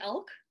stampeding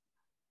elk.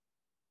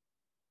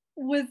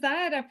 Was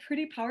that a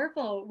pretty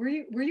powerful? Were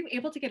you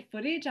able to get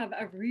footage of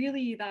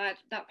really that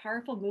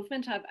powerful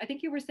movement of? I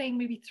think you were saying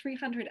maybe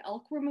 300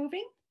 elk were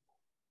moving.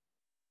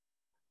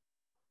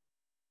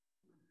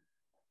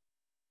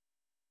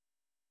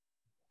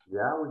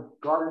 Yeah, we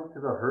got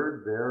into the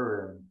herd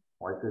there, and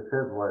like I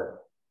said,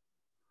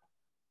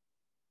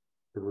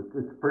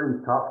 it's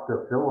pretty tough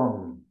to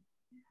film.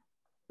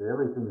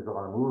 Everything's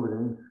on move, it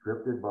ain't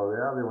scripted, but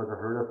yeah, there was a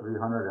herd of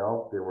 300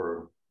 elk. They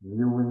were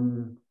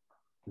mewing.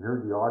 You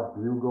heard the odd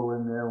bugle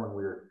in there when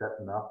we were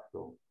setting up.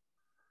 So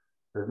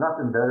there's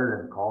nothing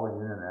better than calling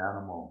in an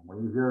animal.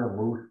 When you hear a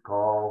moose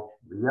call,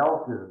 the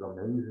elk is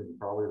amazing,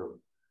 probably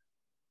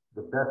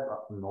the best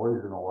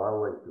noise in a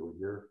wildlife you'll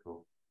hear.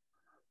 So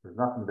there's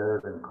nothing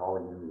better than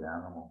calling in the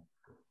animal.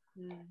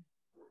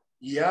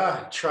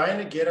 Yeah, trying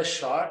to get a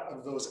shot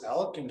of those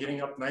elk and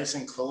getting up nice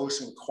and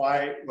close and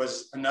quiet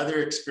was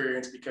another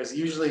experience, because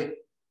usually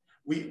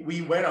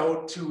we went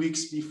out 2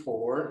 weeks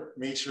before,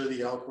 made sure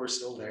the elk were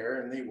still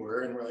there, and they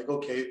were, and we're like,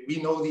 okay, we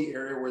know the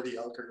area where the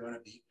elk are going to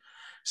be.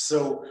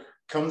 So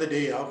come the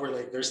day of, we're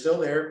like, they're still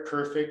there,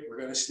 perfect. We're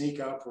going to sneak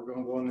up, we're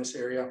going to go in this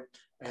area,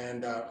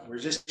 and we're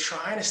just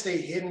trying to stay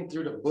hidden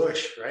through the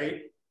bush,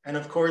 right? And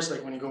of course,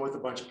 like when you go with a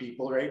bunch of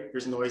people, right,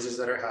 there's noises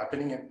that are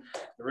happening. And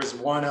there was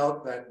one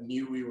elk that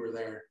knew we were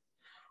there.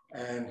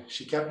 And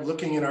she kept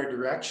looking in our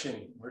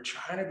direction. We're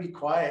trying to be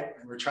quiet,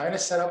 and we're trying to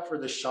set up for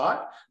the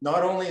shot,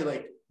 not only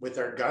like with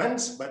our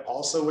guns, but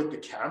also with the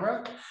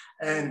camera.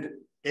 And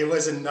it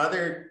was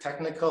another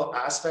technical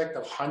aspect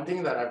of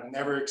hunting that I've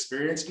never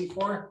experienced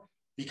before,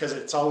 because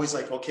it's always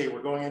like, okay,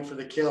 we're going in for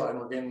the kill and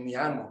we're getting the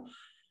animal.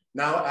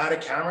 Now add a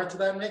camera to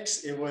that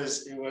mix. It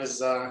was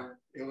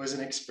an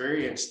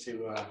experience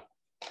to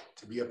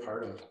be a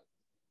part of.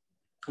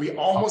 We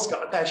almost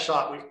got that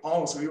shot.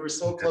 We were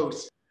so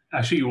close.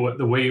 Actually,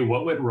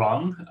 what went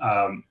wrong,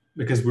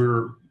 because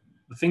the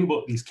thing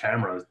about these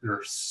cameras,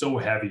 they're so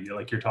heavy.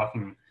 Like you're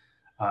talking,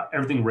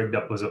 everything rigged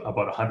up was about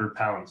 100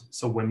 pounds.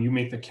 So when you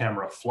make the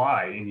camera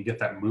fly and you get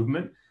that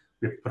movement,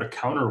 we have to put a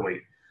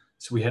counterweight.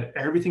 So we had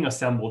everything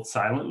assembled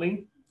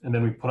silently, and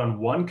then we put on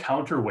one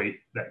counterweight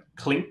that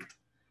clinked,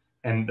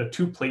 and the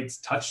two plates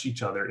touched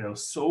each other, and it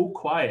was so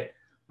quiet,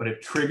 but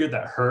it triggered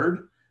that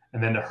herd,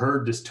 and then the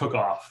herd just took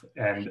off,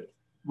 and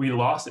we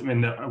lost it. I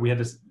mean, we had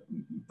this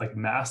like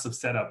massive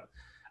setup,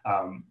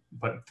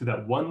 but through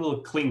that one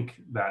little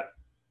clink that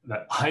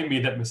I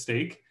made that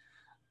mistake,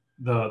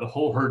 the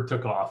whole herd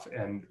took off,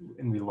 and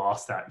we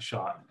lost that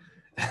shot,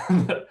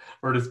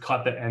 or just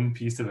caught the end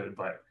piece of it.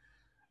 But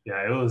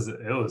yeah, it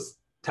was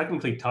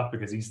technically tough,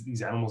 because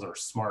these animals are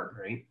smart,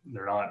 right?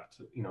 They're not,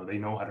 they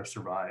know how to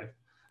survive.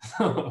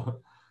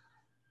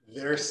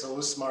 They're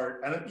so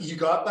smart. And you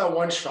got that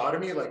one shot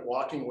of me like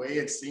walking away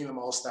and seeing them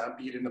all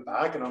stampede in the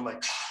back, and I'm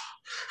like,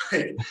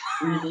 we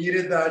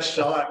needed that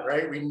shot,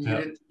 right? We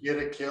needed to get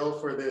a kill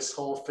for this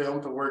whole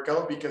film to work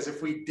out, because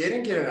if we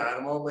didn't get an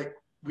animal, like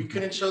we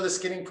couldn't show the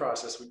skinning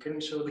process, we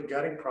couldn't show the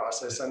gutting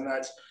process. And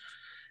that's,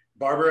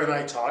 Barbara and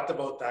I talked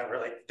about that.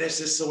 We're like, this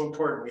is so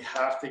important, we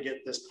have to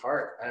get this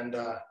part. And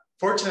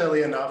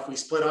fortunately enough, we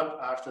split up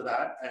after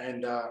that,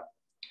 and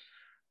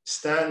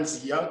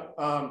Stan's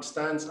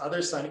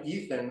other son,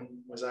 Ethan,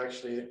 was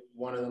actually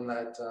one of them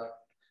that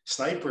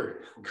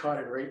sniper got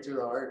it right through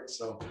the heart.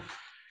 So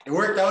it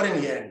worked out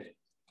in the end.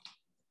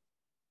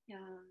 Yeah.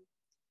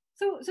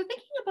 So thinking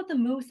about the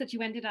moose that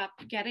you ended up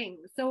getting,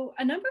 so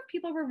a number of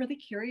people were really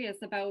curious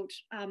about,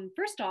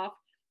 first off,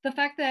 the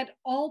fact that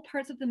all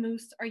parts of the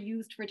moose are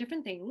used for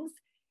different things.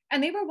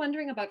 And they were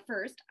wondering about,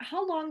 first,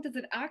 how long does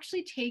it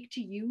actually take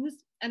to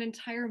use an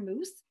entire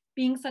moose,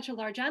 being such a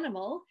large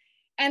animal?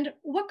 And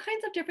what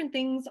kinds of different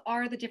things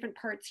are the different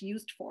parts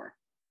used for?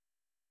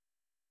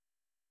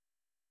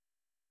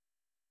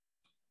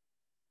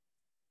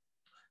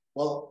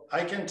 Well,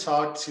 I can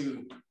talk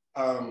to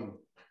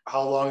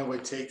how long it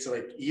would take to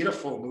like eat a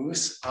full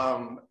moose.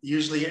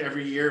 Usually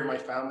every year, my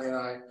family and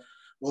I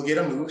will get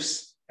a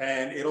moose,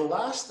 and it'll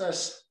last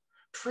us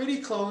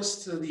pretty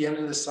close to the end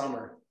of the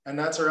summer. And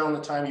that's around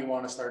the time you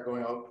want to start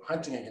going out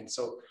hunting again.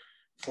 So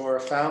for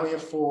a family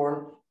of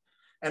 4,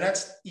 and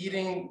that's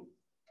eating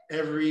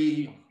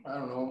every, I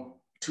don't know,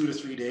 2 to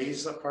 3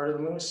 days, a part of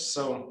the moose.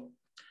 So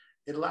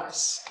it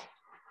lasts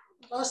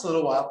a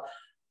little while.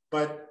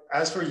 But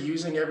as for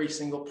using every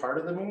single part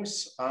of the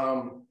moose,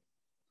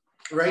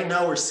 right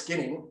now we're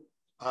skinning,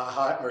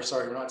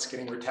 we're not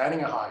skinning, we're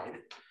tanning a hide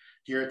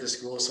here at the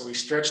school. So we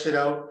stretched it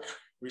out,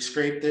 we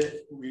scraped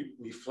it,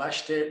 we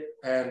fleshed it,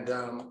 and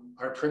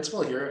our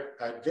principal here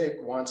at Vic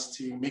wants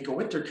to make a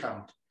winter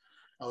count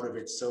out of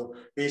it. So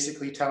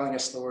basically telling a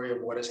story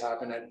of what has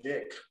happened at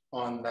Vic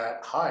on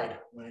that hide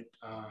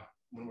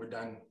when we're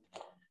done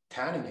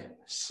tanning it.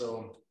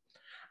 So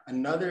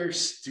another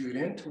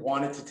student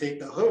wanted to take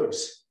the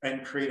hooves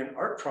and create an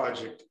art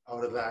project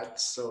out of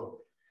that. So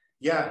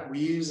yeah, we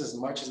use as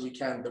much as we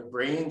can. The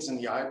brains and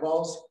the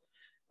eyeballs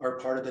are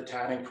part of the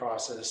tanning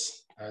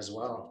process as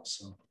well.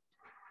 So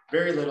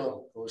very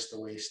little goes to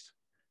waste.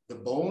 The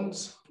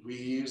bones, we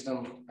use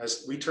them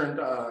as, we turned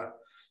a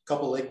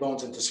couple leg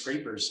bones into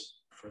scrapers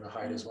for the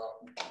hide as well.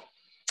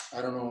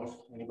 I don't know if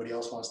anybody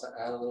else wants to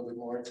add a little bit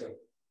more to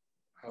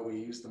how we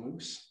use the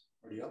moose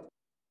or the elk.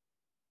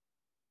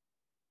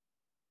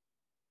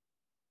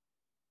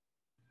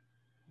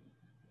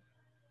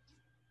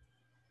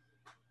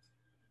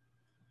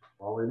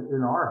 Well,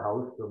 in our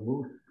house, the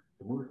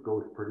moose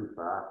goes pretty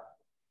fast,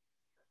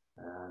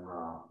 and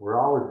we're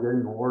always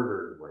getting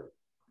orders. Like,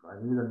 I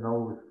need a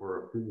nose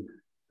for a feast,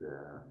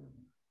 and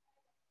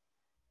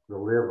the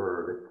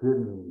liver, the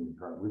kidneys.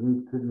 We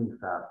need kidney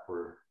fat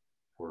for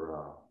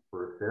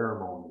a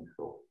ceremony,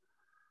 so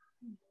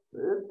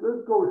it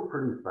goes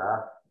pretty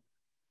fast.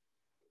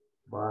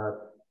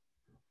 But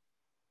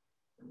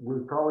we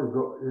probably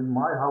go in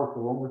my house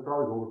alone. We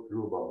probably go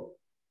through about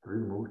 3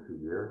 moose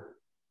a year.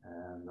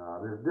 And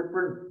there's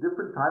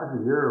different times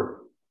of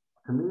year.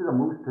 To me, the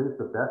moose taste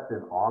the best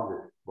in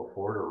August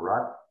before the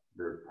rut.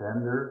 They're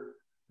tender,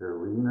 they're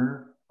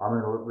leaner. I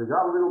mean, they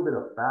got a little bit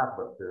of fat,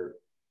 but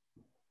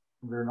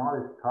they're not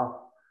as tough.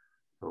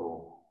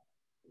 So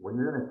when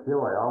you're gonna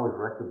kill, I always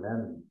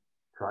recommend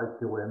try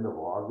kill end of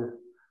August,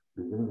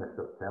 beginning of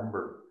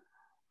September,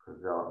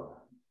 because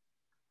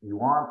you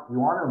want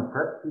to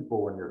impress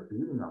people when you're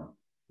feeding them.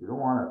 You don't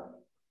want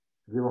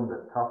to give them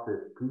the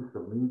toughest piece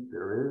of meat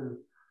there is.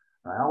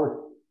 I always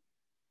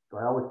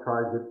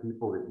try to get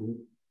people to eat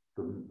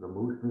the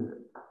moose meat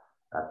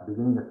at the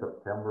beginning of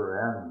September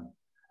and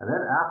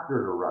then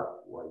after the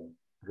rut, like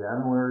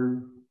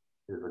January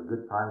is a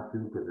good time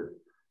too, because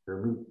their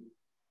meat,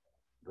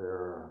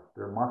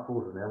 their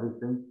muscles and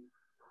everything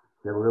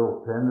get a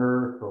little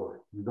tender. So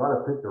you got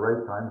to pick the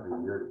right times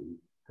of year to eat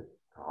to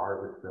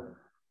harvest them.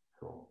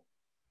 So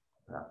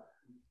that's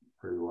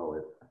pretty well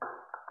it.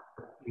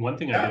 One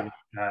thing I did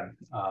add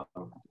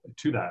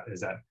to that is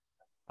that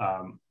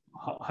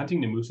hunting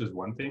the moose is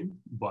one thing,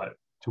 but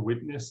to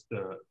witness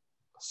the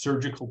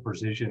surgical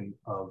precision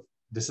of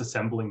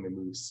disassembling the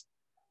moose,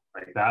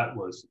 like that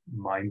was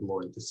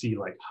mind-blowing to see,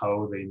 like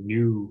how they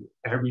knew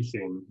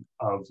everything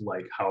of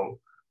like how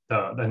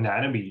the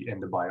anatomy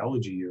and the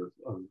biology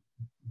of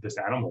this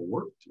animal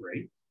worked,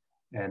 right?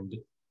 And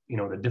you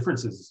know, the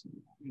difference is,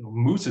 you know,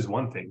 moose is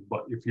one thing,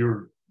 but if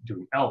you're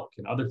doing elk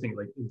and other things,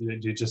 like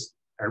it just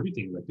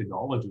everything, like the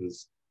knowledge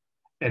was.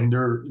 And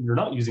you're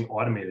not using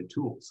automated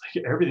tools.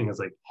 Like everything is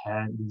like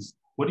hand. These,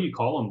 what do you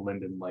call them,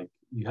 Lyndon? Like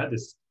you had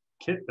this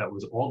kit that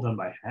was all done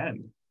by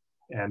hand,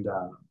 and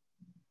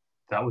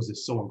that was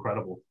just so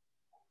incredible.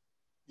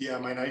 Yeah,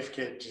 my knife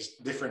kit,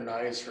 just different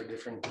knives for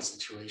different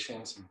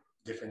situations and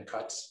different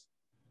cuts.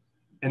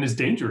 And it's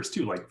dangerous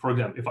too. Like for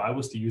example, if I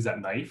was to use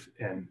that knife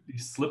and you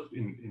slip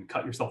and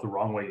cut yourself the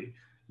wrong way,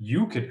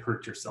 you could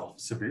hurt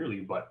yourself severely.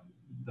 But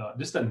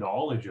just the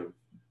knowledge of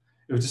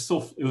it was just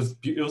so it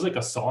was like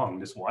a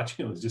song. Just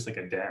watching it was just like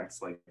a dance,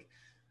 like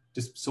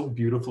just so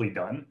beautifully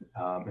done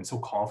and so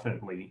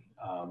confidently,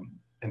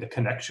 and the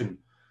connection,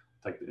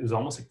 like it was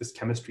almost like this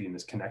chemistry and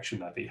this connection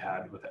that they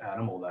had with the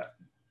animal that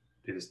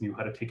they just knew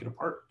how to take it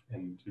apart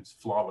and just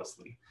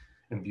flawlessly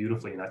and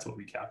beautifully, and that's what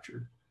we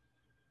captured.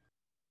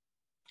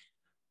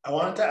 I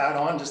wanted to add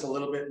on just a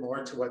little bit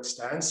more to what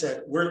Stan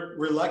said. We're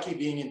lucky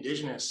being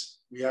Indigenous.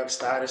 We have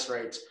status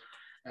rights.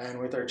 And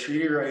with our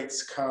treaty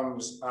rights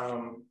comes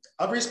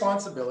a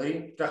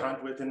responsibility to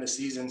hunt within the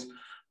seasons,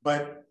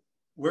 but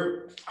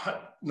we're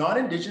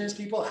non-Indigenous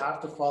people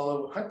have to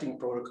follow hunting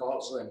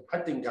protocols and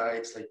hunting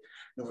guides. Like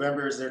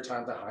November is their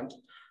time to hunt.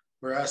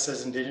 Whereas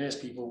as Indigenous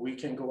people, we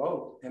can go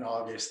out in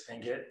August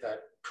and get that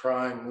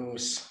prime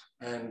moose,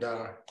 and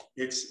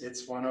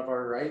it's one of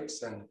our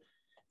rights, and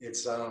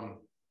it's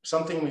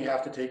something we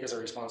have to take as a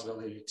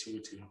responsibility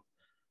to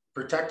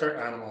protect our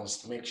animals,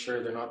 to make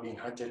sure they're not being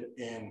hunted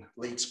in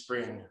late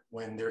spring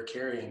when they're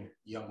carrying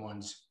young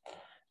ones.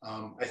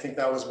 I think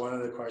that was one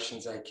of the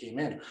questions that came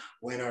in.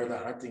 When are the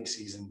hunting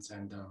seasons?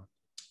 And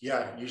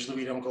yeah, usually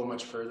we don't go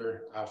much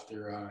further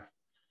after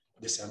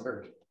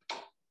December.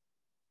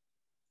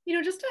 You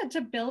know, just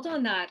to build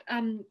on that,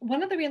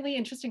 one of the really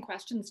interesting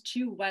questions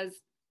too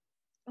was,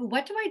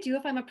 what do I do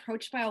if I'm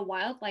approached by a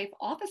wildlife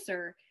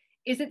officer?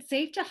 Is it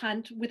safe to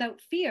hunt without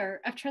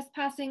fear of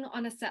trespassing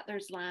on a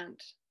settler's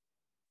land?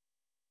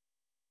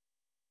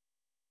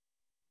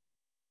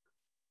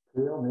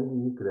 Kihêw, maybe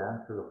you could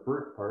answer the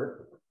first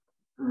part.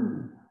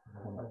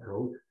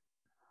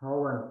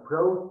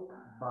 approached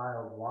by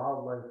a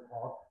wildlife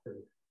officer,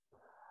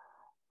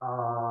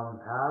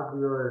 have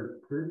your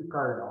security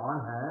card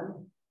on hand.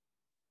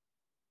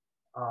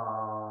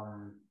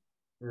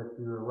 If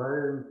you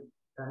learn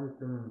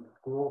anything in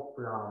school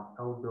from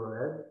outdoor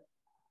ed,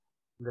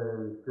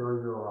 they show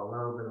you a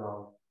little bit of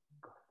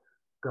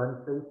gun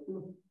safety.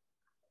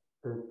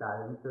 Take that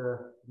into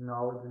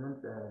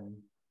acknowledgement, and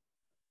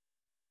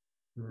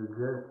you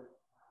just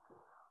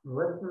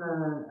listen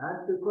and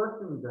answer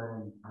questions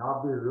and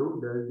not be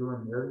rude. They're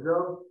doing their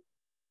job.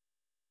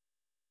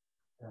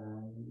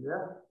 And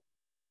yeah.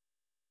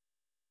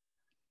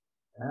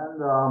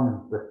 And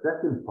the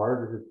second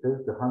part is it's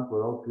safe to hunt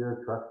without fear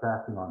of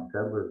trespassing on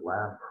settlers'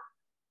 land.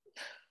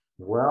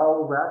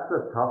 Well, that's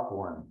a tough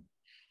one.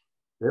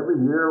 Every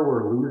year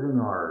we're losing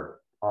our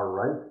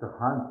rights to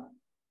hunt,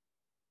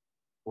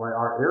 like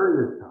our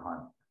areas to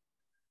hunt.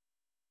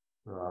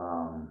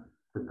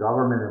 The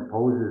government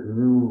imposes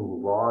new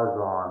laws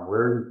on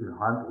where you can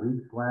hunt,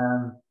 lease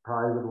land,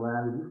 private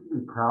land. It used to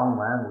be crown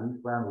land,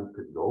 lease land, we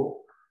could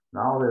go.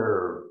 Now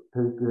they're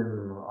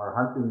taking our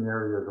hunting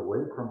areas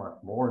away from us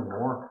more and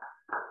more.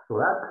 So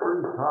that's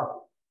pretty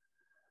tough.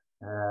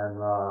 And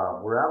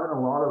we're having a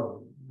lot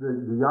of the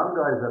young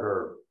guys that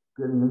are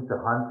getting into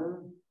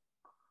hunting.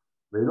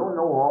 They don't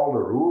know all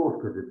the rules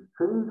because it's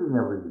changing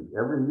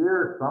every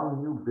year.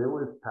 Some new bill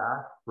is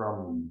passed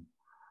from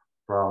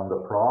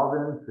the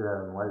province,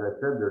 and like I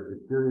said, they're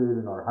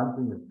deteriorating our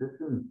hunting and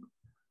fishing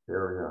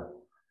area.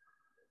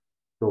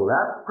 So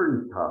that's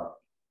pretty tough.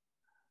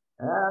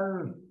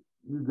 And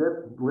you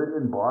get,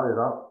 Lyndon brought it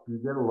up, you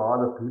get a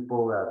lot of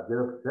people that get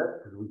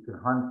upset because we can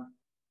hunt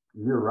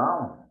year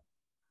round.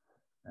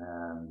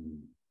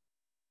 And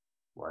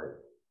like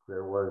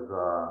there was,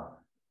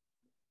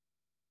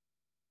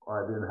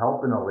 I've been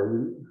helping a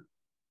lady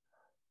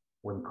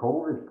when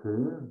COVID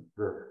came,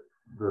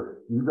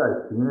 you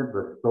guys seen it,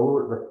 the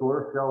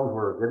store shelves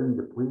were getting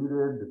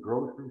depleted, the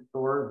grocery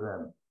stores,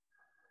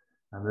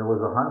 and there was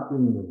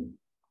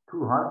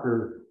two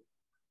hunters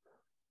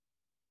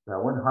that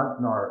went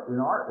hunting in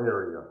our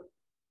area,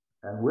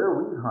 and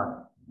where we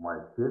hunt. My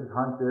kids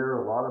hunt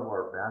there, a lot of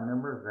our band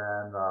members,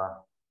 and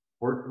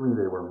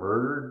fortunately they were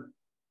murdered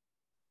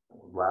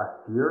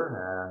last year,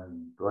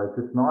 and like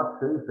it's not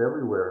safe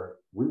everywhere.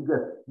 You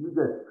get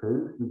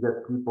chased, you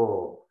get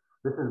people,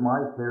 this is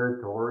my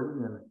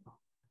territory, and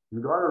you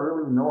got to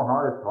really know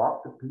how to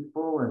talk to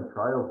people and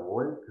try to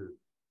avoid, because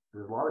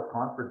there's a lot of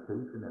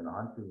confrontation in the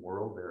hunting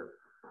world there.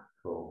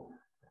 So,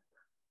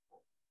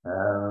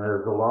 and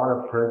there's a lot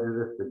of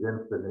prejudice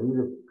against the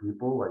native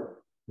people. Like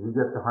you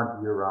get to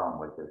hunt year round,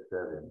 like I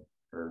said, and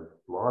there's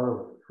a lot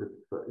of,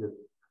 it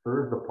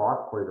stirs the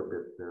pot quite a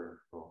bit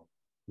there. So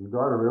you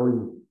got to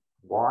really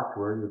watch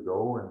where you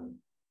go and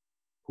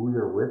who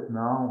you're with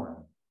now,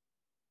 and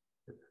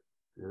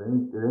it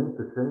ain't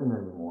the same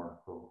anymore.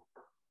 So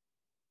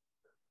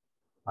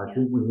I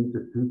think we need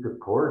to teach a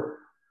course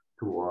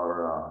to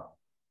our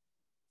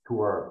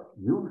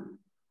youth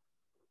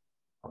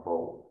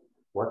about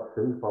what's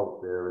safe out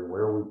there and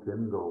where we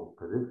can go,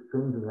 because it's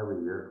changing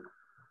every year.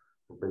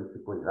 So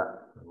basically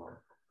that's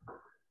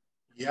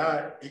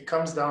Yeah, it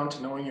comes down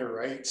to knowing your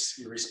rights,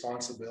 your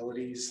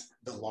responsibilities,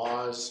 the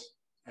laws,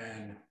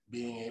 and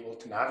being able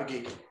to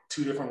navigate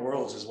two different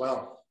worlds as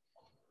well.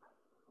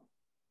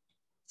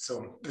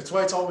 So that's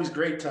why it's always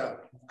great to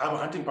have a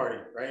hunting party,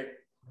 right?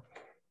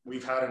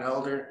 We've had an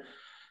elder,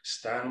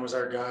 Stan was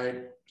our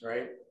guide,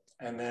 right?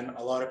 And then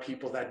a lot of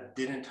people that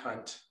didn't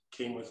hunt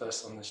came with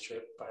us on this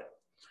trip, but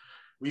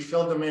we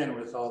filled them in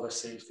with all the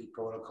safety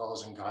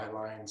protocols and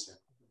guidelines. And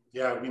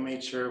yeah, we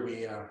made sure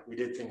we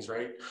did things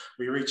right.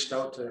 We reached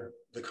out to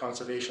the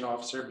conservation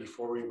officer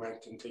before we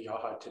went into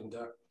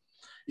Yahatinda.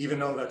 Even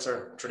though that's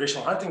our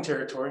traditional hunting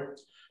territory,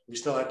 we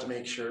still had to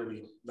make sure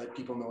we let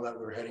people know that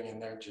we were heading in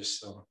there,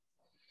 just so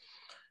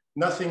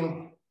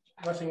nothing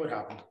would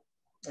happen.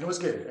 And it was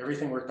good.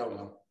 Everything worked out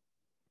well.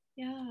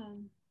 Yeah.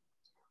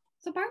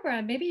 So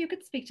Barbara, maybe you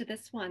could speak to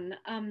this one.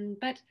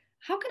 But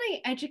how can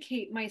I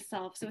educate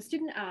myself? So a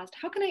student asked,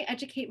 how can I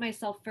educate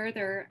myself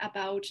further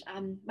about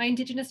my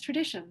Indigenous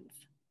traditions?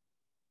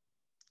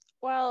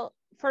 Well,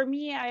 for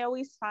me, I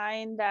always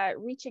find that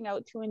reaching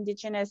out to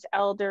Indigenous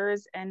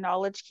elders and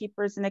knowledge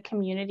keepers in the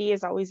community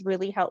is always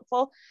really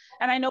helpful.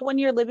 And I know when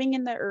you're living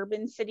in the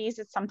urban cities,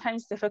 it's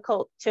sometimes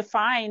difficult to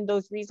find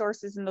those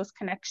resources and those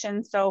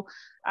connections. So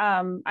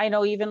I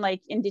know even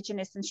like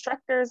Indigenous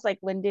instructors, like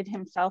Lyndon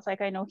himself,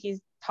 like I know he's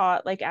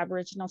taught like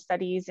Aboriginal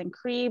studies and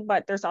Cree,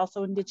 but there's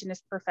also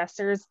Indigenous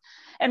professors.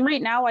 And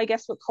right now, I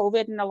guess with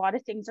COVID and a lot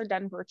of things are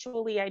done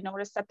virtually, I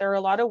noticed that there are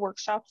a lot of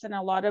workshops and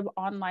a lot of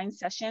online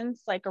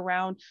sessions like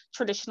around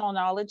traditional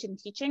knowledge and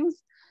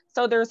teachings.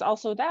 So there's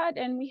also that,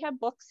 and we have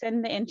books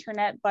and the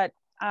internet, but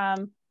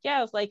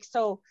yeah, like,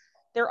 so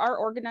there are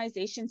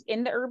organizations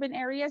in the urban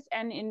areas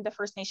and in the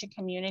First Nation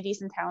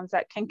communities and towns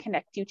that can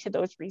connect you to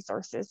those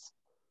resources.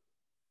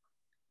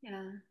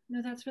 Yeah,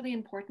 no, that's really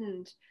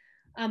important.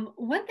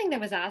 One thing that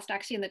was asked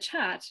actually in the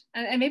chat,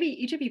 and maybe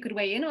each of you could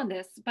weigh in on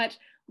this, but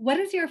what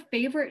is your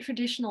favorite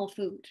traditional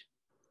food?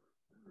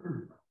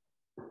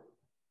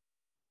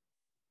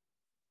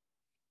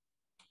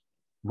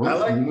 I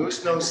like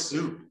moose nose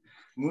soup.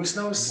 Moose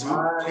nose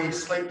soup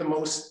tastes like the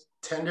most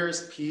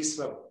tenderest piece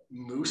of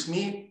moose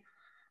meat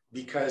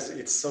because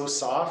it's so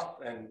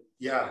soft, and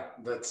yeah,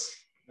 that's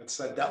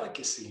a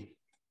delicacy.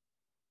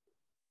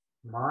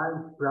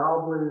 Mine's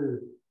probably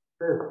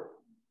fish,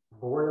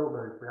 boiled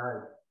or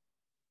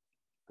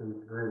fried.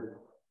 Tastes great.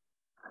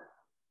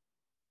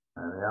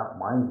 And yeah,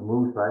 mine's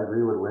moose. I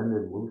agree with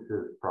Lyndon. Moose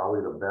is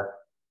probably the best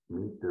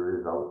meat there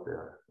is out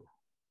there.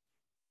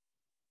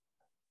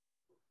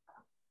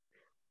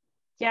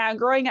 Yeah,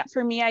 growing up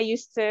for me, I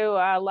used to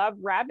love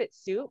rabbit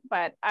soup,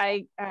 but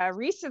I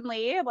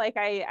recently, like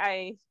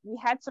we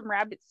had some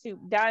rabbit soup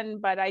done,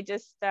 but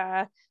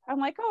I'm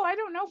like, oh, I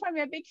don't know if I'm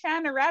a big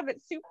fan of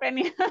rabbit soup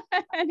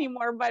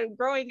anymore. But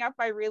growing up,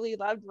 I really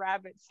loved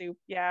rabbit soup.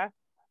 Yeah.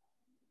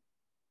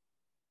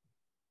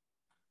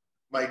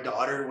 My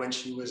daughter, when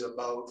she was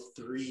about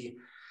 3,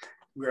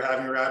 we were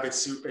having rabbit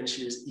soup and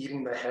she was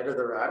eating the head of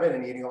the rabbit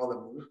and eating all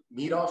the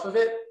meat off of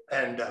it.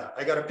 And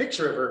I got a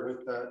picture of her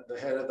with the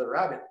head of the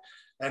rabbit.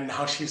 And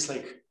now she's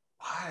like,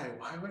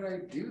 why would I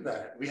do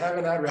that? We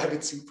haven't had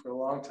rabbit soup for a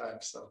long time.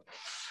 So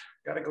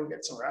got to go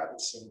get some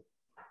rabbit soon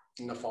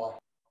in the fall.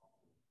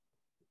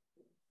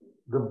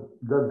 The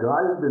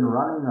guy's been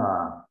running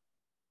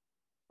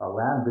a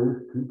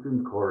land-based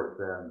teaching course,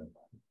 and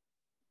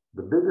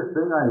the biggest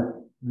thing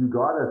you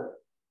gotta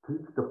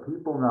teach the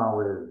people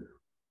now is,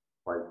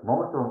 like,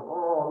 most of them,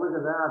 oh, look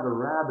at that, the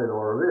rabbit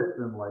or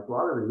this, and like a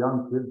lot of the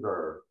young kids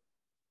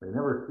they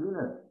never seen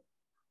it.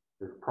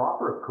 There's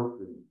proper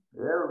cooking.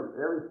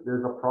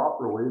 There's a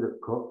proper way to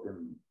cook,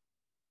 and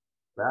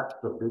that's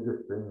the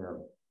biggest thing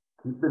of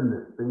keeping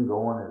this thing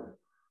going, is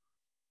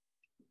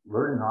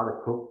learning how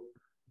to cook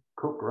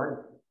right,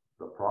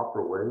 the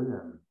proper way,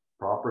 and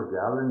proper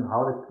gathering,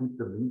 how to keep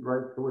the meat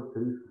right so it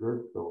tastes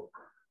good. So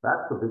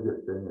that's the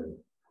biggest thing, is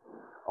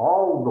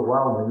all the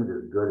wild meat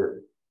is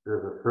good.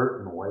 There's a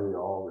certain way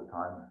all the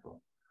time. So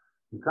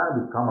you kind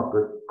of become a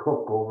good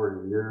cook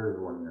over the years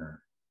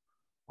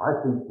I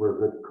think we're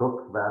good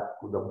cooks back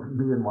with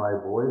me and my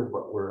boys,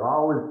 but we're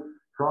always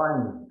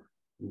trying.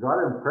 You got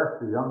to impress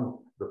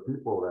the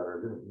people that are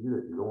going to eat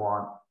it. You don't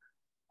want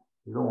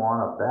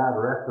a bad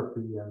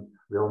recipe and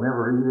they'll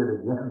never eat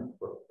it again.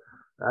 So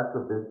that's a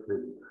big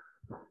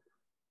thing.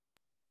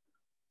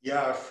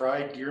 Yeah,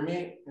 fried deer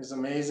meat is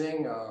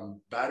amazing.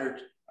 Battered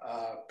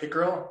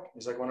pickerel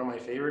is like one of my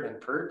favorite,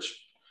 and perch.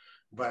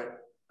 But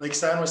like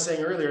Stan was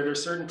saying earlier,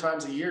 there's certain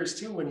times of years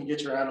too when you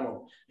get your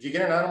animal. If you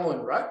get an animal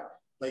in rut,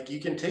 like,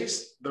 you can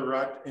taste the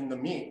rut in the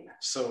meat.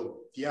 So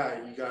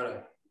yeah, you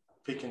gotta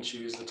pick and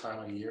choose the time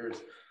of the years.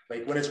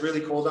 Like when it's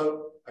really cold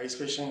out, ice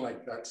fishing,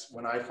 like that's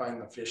when I find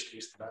the fish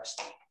taste the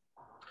best.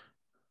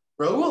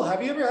 Raul,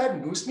 have you ever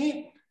had moose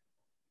meat?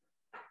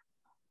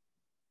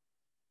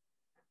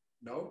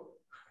 No?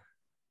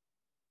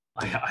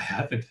 I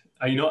haven't.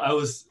 I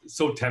was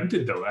so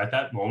tempted though at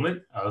that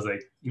moment. I was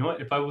like, you know what?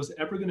 If I was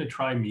ever going to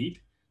try meat,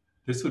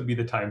 this would be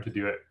the time to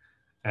do it.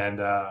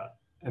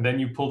 And then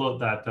you pulled out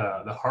that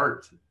the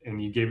heart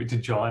and you gave it to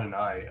John and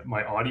I,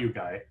 my audio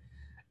guy,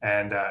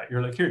 and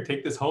you're like, here,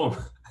 take this home.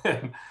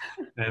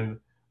 and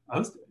I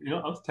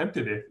was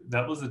tempted. If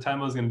that was the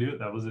time I was going to do it,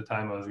 that was the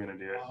time I was going to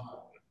do it.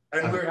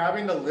 And we're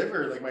having the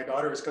liver. Like, my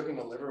daughter was cooking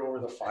the liver over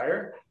the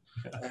fire,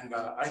 and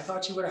I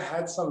thought you would have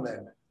had some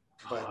then,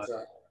 but.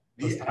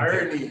 The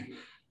irony,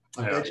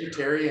 a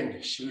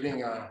vegetarian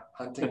shooting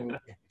hunting.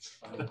 It's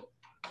funny.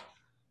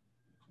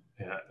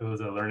 Yeah, it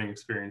was a learning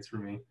experience for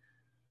me.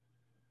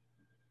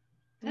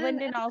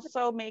 Lyndon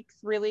also makes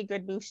really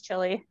good moose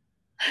chili.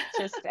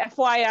 Just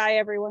FYI,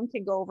 everyone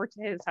can go over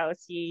to his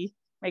house. He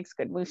makes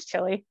good moose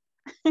chili.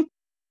 Do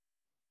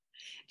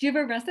you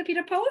have a recipe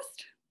to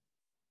post?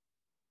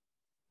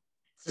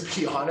 To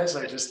be honest,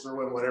 I just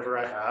throw in whatever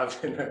I have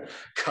in a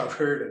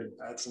cupboard and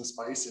add some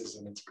spices,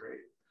 and it's great.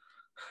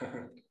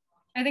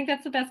 I think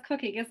that's the best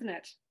cooking, isn't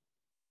it?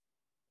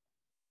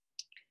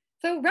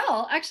 So,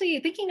 Rel, actually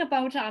thinking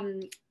about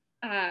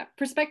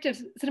prospective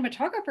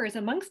cinematographers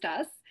amongst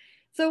us.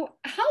 So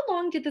how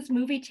long did this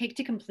movie take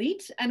to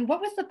complete, and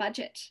what was the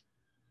budget?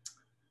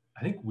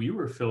 I think we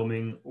were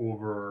filming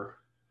over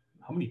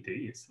how many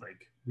days?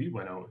 Like, we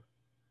went out.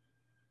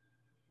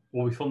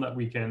 Well, we filmed that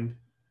weekend,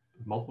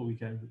 multiple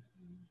weekends.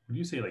 Would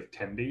you say like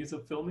 10 days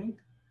of filming?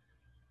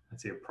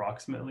 I'd say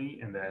approximately.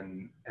 And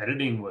then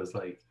editing was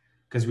like,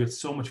 because we had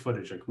so much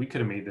footage, like we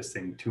could have made this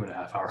thing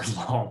 2.5 hours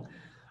long,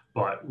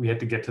 but we had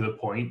to get to the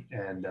point.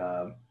 And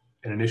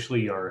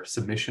initially our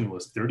submission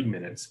was 30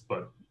 minutes,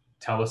 but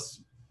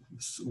TELUS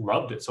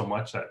loved it so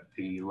much that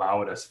they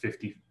allowed us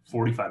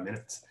 45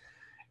 minutes.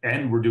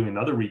 And we're doing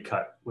another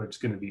recut, which is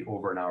going to be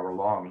over an hour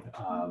long,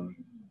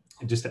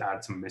 and just to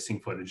add some missing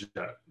footage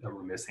that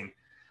we're missing.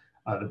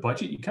 The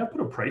budget, you can't put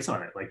a price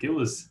on it. Like,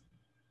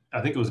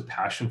 I think it was a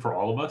passion for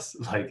all of us.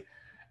 Like,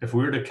 if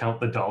we were to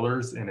count the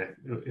dollars, and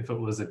if it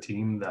was a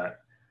team that,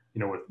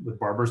 with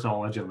Barbara's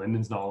knowledge and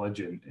Lyndon's knowledge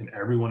and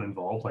everyone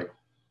involved, like,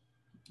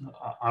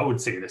 I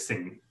would say this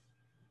thing,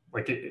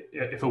 like,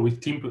 if a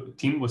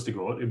team was to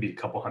go out, it'd be a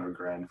couple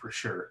 $100,000 for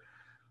sure,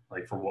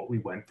 like, for what we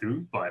went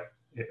through. But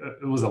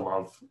it was a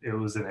love. It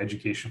was an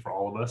education for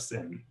all of us,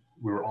 and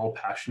we were all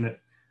passionate.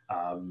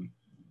 And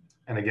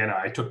again,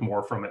 I took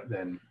more from it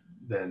than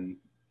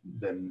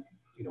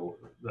you know,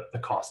 the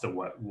cost of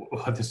what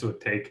this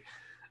would take,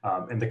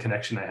 and the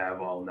connection I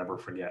have, I'll never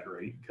forget,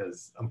 right?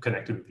 Because I'm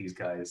connected with these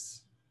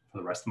guys for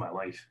the rest of my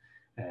life,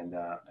 and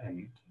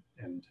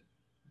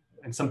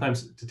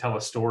sometimes to tell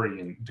a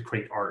story and to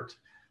create art,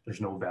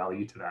 there's no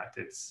value to that.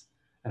 It's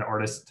an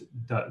artist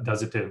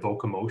does it to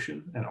evoke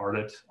emotion, an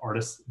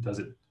artist does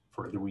it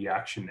for the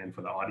reaction and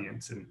for the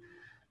audience, and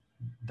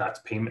that's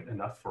payment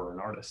enough for an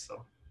artist.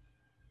 So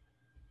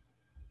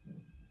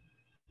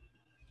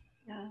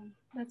yeah,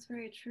 that's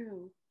very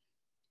true.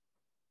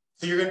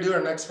 So you're gonna do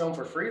our next film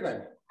for free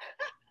then?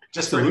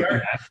 Just absolutely, for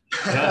the art?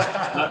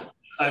 yeah.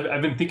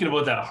 I've been thinking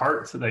about that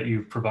heart that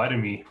you provided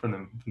me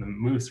from the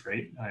moose,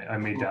 right? I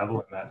may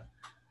dabble in that.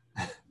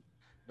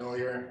 No,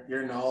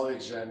 your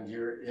knowledge and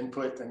your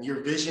input and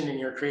your vision and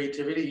your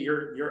creativity,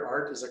 your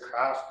art is a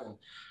craft, and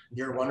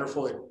you're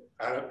wonderful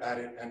at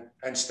it.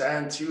 And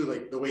Stan too,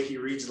 like the way he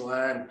reads the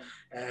land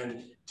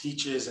and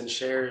teaches and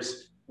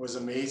shares was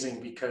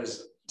amazing,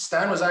 because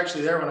Stan was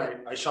actually there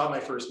when I shot my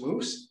first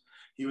moose.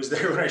 He was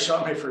there when I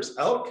shot my first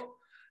elk.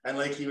 And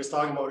like he was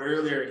talking about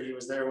earlier, he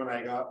was there when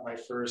I got my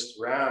first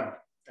ram.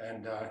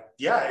 And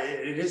yeah,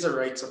 it is a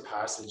rites of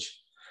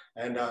passage.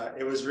 And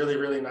it was really,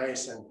 really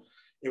nice. And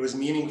it was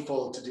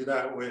meaningful to do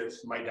that with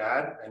my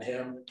dad and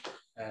him.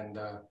 And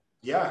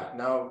yeah,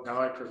 now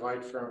I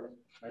provide for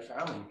my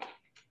family.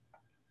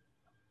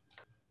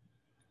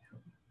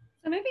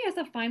 So maybe as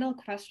a final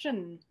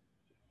question,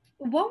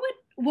 what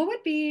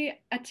would be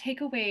a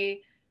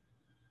takeaway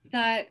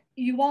that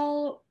you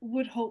all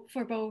would hope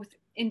for both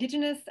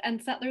Indigenous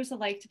and settlers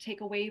alike to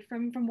take away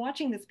from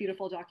watching this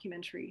beautiful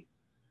documentary?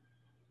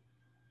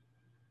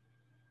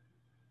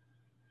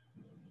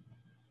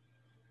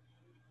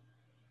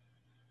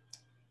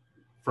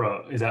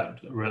 Is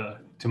that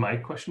to my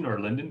question, or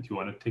Lyndon, do you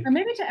want to take? Or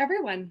maybe to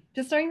everyone,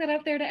 just throwing that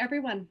out there to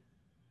everyone.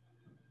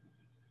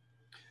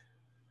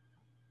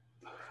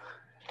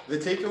 The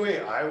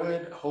takeaway I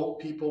would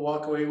hope people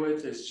walk away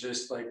with is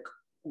just like,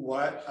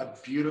 what a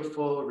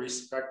beautiful,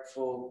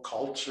 respectful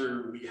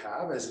culture we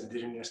have as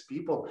Indigenous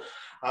people.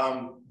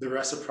 The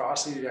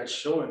reciprocity that's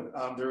shown.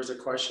 There was a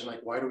question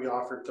like, why do we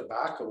offer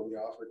tobacco? We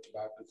offer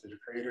tobacco to the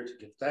Creator to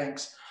give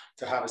thanks,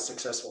 to have a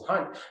successful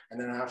hunt. And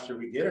then after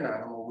we get an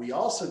animal, we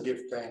also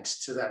give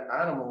thanks to that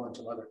animal and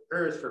to Mother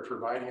Earth for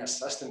providing us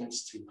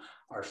sustenance to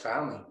our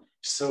family.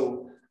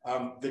 So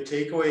the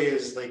takeaway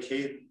is like,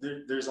 hey,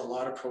 there's a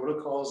lot of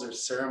protocols,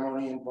 there's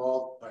ceremony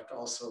involved, but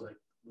also like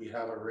we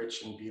have a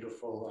rich and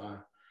beautiful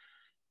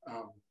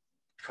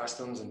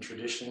customs and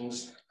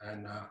traditions,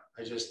 and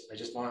I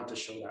just wanted to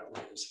show that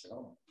with this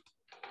film.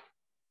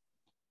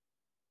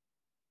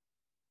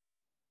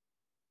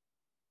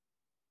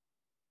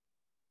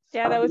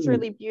 Yeah, that was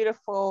really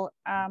beautiful.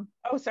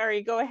 Oh,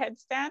 sorry, go ahead,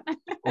 Stan.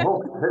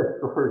 Oh,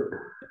 sorry.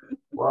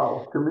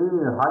 Well, to me,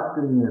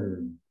 hunting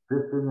and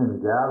fishing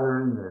and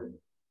gathering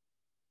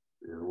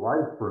is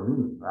life for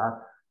me.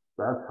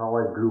 That's how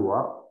I grew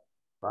up.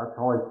 That's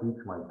how I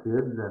teach my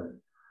kids, and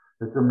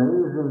it's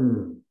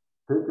amazing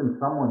taking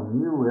someone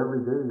new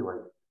every day.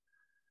 Like,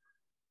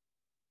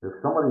 if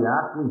somebody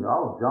asks me,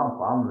 I'll jump.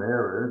 I'm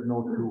there. There's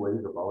no two ways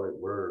about it.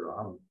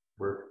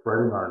 We're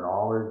spreading our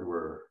knowledge.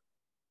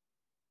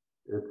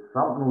 It's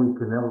something we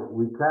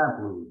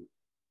can't lose,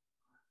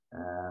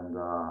 and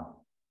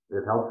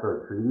it helps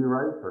our treaty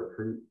rights.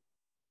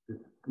 It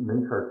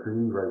makes our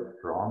treaty rights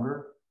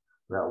stronger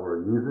that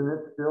we're using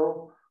it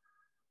still.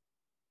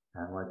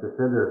 And like I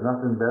said, there's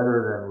nothing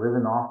better than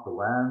living off the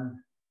land.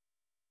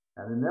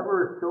 And it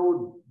never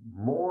showed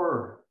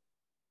more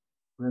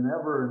than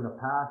ever in the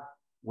past.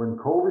 When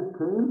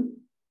COVID came,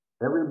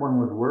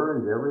 everyone was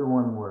worried.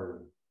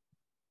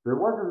 There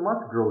wasn't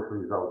much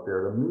groceries out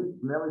there. The meat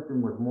and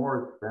everything was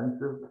more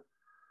expensive.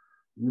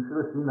 You should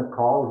have seen the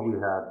calls we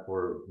had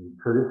for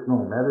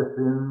traditional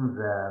medicines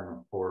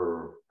and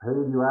for, hey,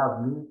 do you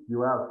have meat? Do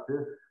you have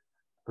fish?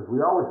 Because we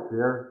always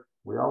share.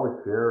 I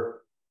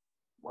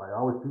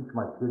always teach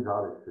my kids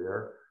how to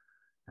share.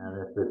 And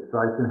if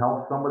I can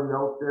help somebody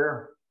out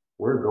there,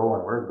 we're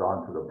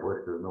gone to the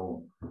bush. There's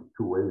no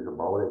two ways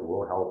about it.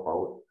 We'll help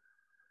out.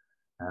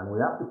 And we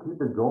have to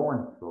keep it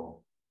going.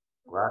 So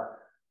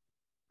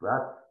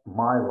that's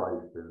my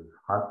life, is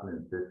hunting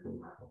and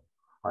fishing. So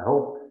I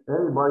hope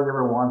anybody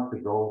ever wants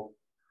to go,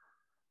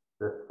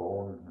 this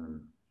phone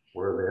and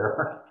we're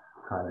there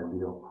kind of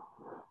deal.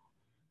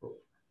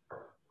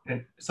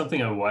 And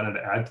something I wanted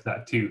to add to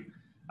that too,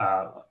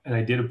 and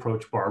I did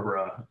approach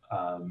Barbara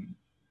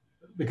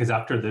because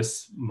after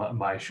this,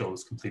 my show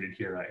is completed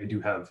here. I do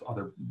have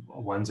other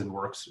ones in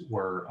works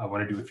where I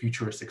want to do a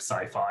futuristic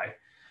sci-fi.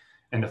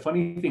 And the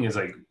funny thing is,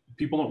 like,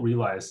 people don't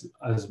realize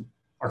as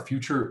our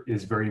future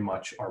is very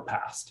much our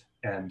past,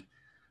 and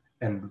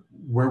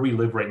where we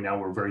live right now,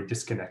 we're very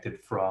disconnected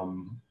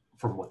from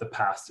what the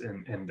past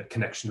and the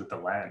connection with the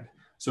land.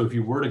 So if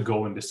you were to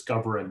go and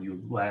discover a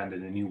new land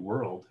in a new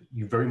world,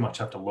 you very much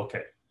have to look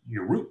at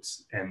your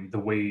roots and the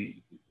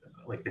way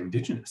like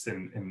Indigenous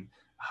and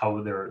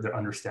how their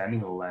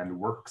understanding of the land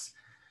works.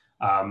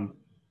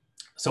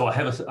 So I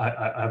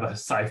have a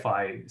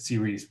sci-fi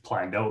series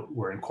planned out.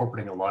 We're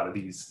incorporating a lot of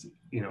these,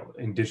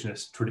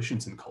 Indigenous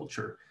traditions and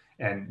culture.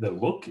 And the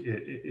look,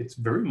 it's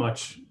very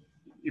much,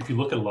 if you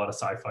look at a lot of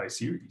sci-fi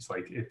series,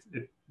 like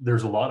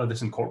there's a lot of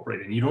this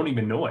incorporated, and you don't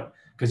even know it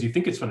because you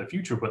think it's from the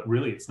future, but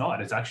really it's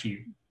not. It's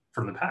actually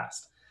from the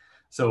past.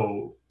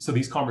 So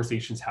these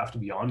conversations have to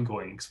be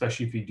ongoing,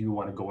 especially if you do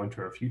want to go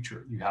into our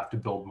future. You have to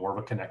build more of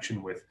a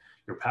connection with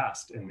your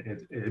past, and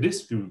it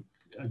is through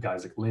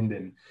guys like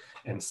Lyndon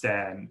and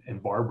Stan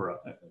and Barbara.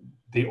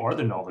 They are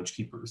the knowledge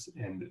keepers,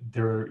 and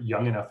they're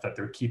young enough that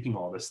they're keeping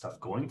all this stuff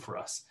going for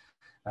us.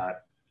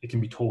 That it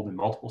can be told in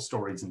multiple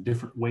stories in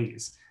different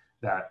ways,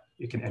 that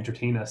it can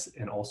entertain us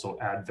and also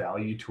add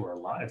value to our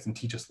lives and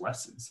teach us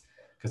lessons.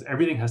 Because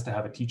everything has to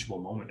have a teachable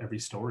moment, every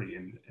story,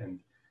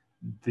 and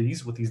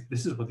this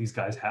is what these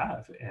guys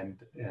have,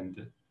 and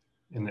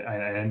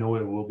I know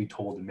it will be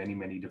told in many,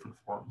 many different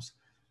forms.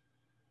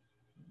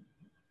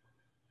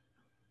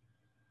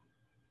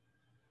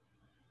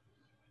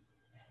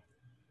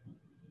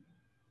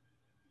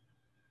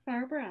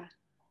 Barbara,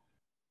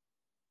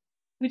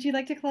 would you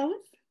like to close?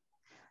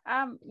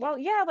 Well,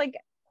 yeah, like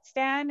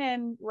Stan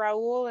and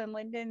Raul and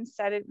Lyndon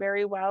said it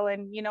very well.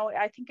 And,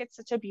 I think it's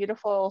such a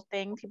beautiful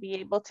thing to be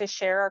able to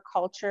share our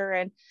culture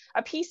and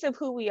a piece of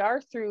who we are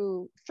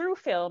through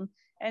film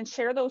and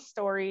share those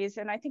stories.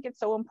 And I think it's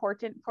so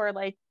important for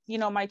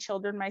my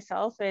children,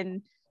 myself,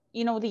 and,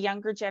 the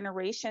younger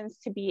generations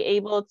to be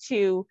able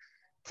to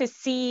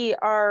see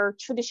our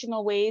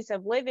traditional ways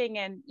of living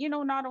and,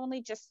 not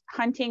only just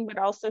hunting, but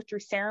also through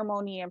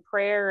ceremony and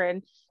prayer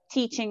and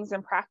teachings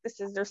and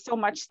practices. There's so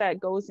much that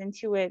goes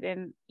into it.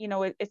 And,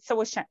 it's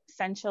so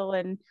essential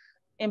and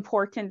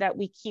important that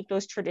we keep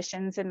those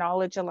traditions and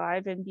knowledge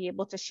alive and be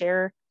able to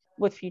share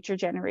with future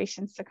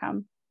generations to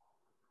come.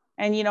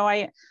 And,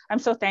 I'm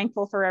so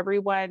thankful for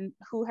everyone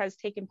who has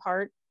taken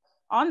part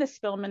on this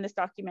film and this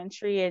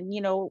documentary. And,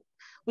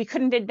 we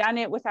couldn't have done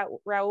it without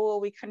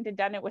Raul. We couldn't have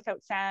done it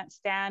without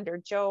Stan or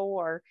Joe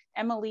or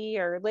Emily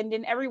or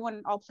Lyndon.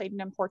 Everyone all played an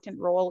important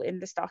role in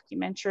this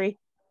documentary.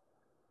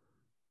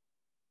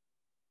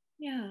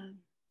 Yeah,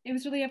 it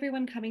was really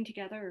everyone coming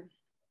together.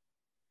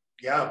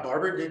 Yeah,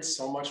 Barbara did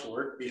so much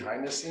work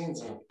behind the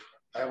scenes, and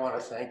I want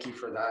to thank you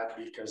for that,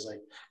 because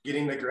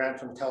getting the grant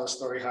from Tell a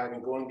Story Hive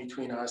and going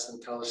between us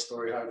and Tell a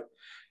Story Hive,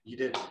 you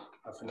did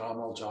a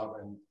phenomenal job.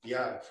 And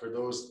yeah, for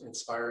those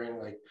inspiring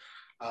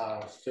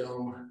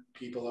film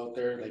people out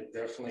there,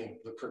 definitely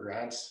look for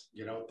grants,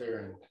 get out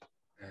there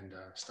and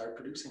start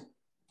producing.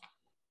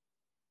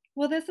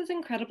 Well, this is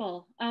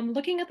incredible.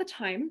 Looking at the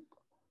time,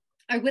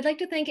 I would like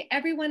to thank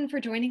everyone for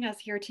joining us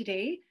here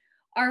today.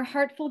 Our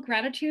heartfelt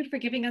gratitude for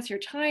giving us your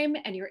time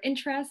and your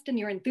interest and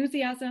your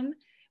enthusiasm.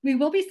 We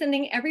will be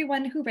sending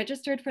everyone who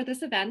registered for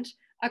this event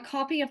a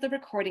copy of the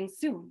recording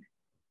soon.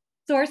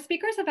 So our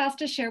speakers have asked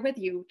to share with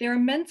you their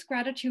immense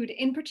gratitude,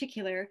 in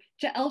particular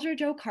to Elder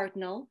Joe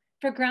Cardinal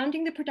for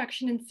grounding the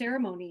production in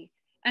ceremony,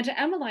 and to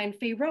Emmeline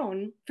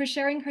Fayron for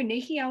sharing her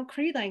kihêw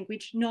Cree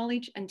language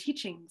knowledge and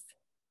teachings.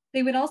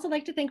 They would also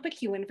like to thank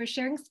MacEwan for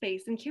sharing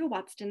space in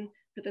waciston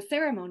for the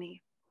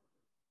ceremony.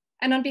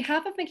 And on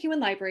behalf of MacEwan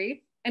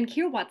Library and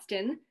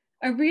waciston,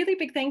 a really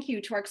big thank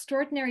you to our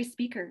extraordinary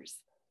speakers.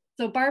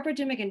 So Barbara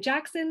Dumigan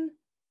Jackson,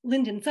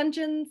 Lyndon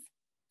Suntjens,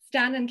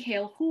 Stan and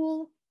Kihêw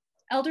Houle,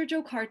 Elder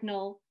Joe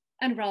Cardinal,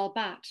 and Raul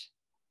Bat.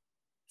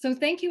 So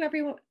thank you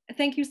everyone.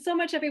 Thank you so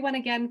much everyone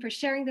again for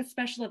sharing this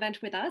special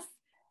event with us.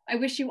 I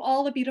wish you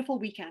all a beautiful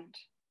weekend.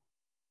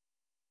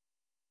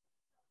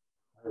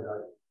 Bye.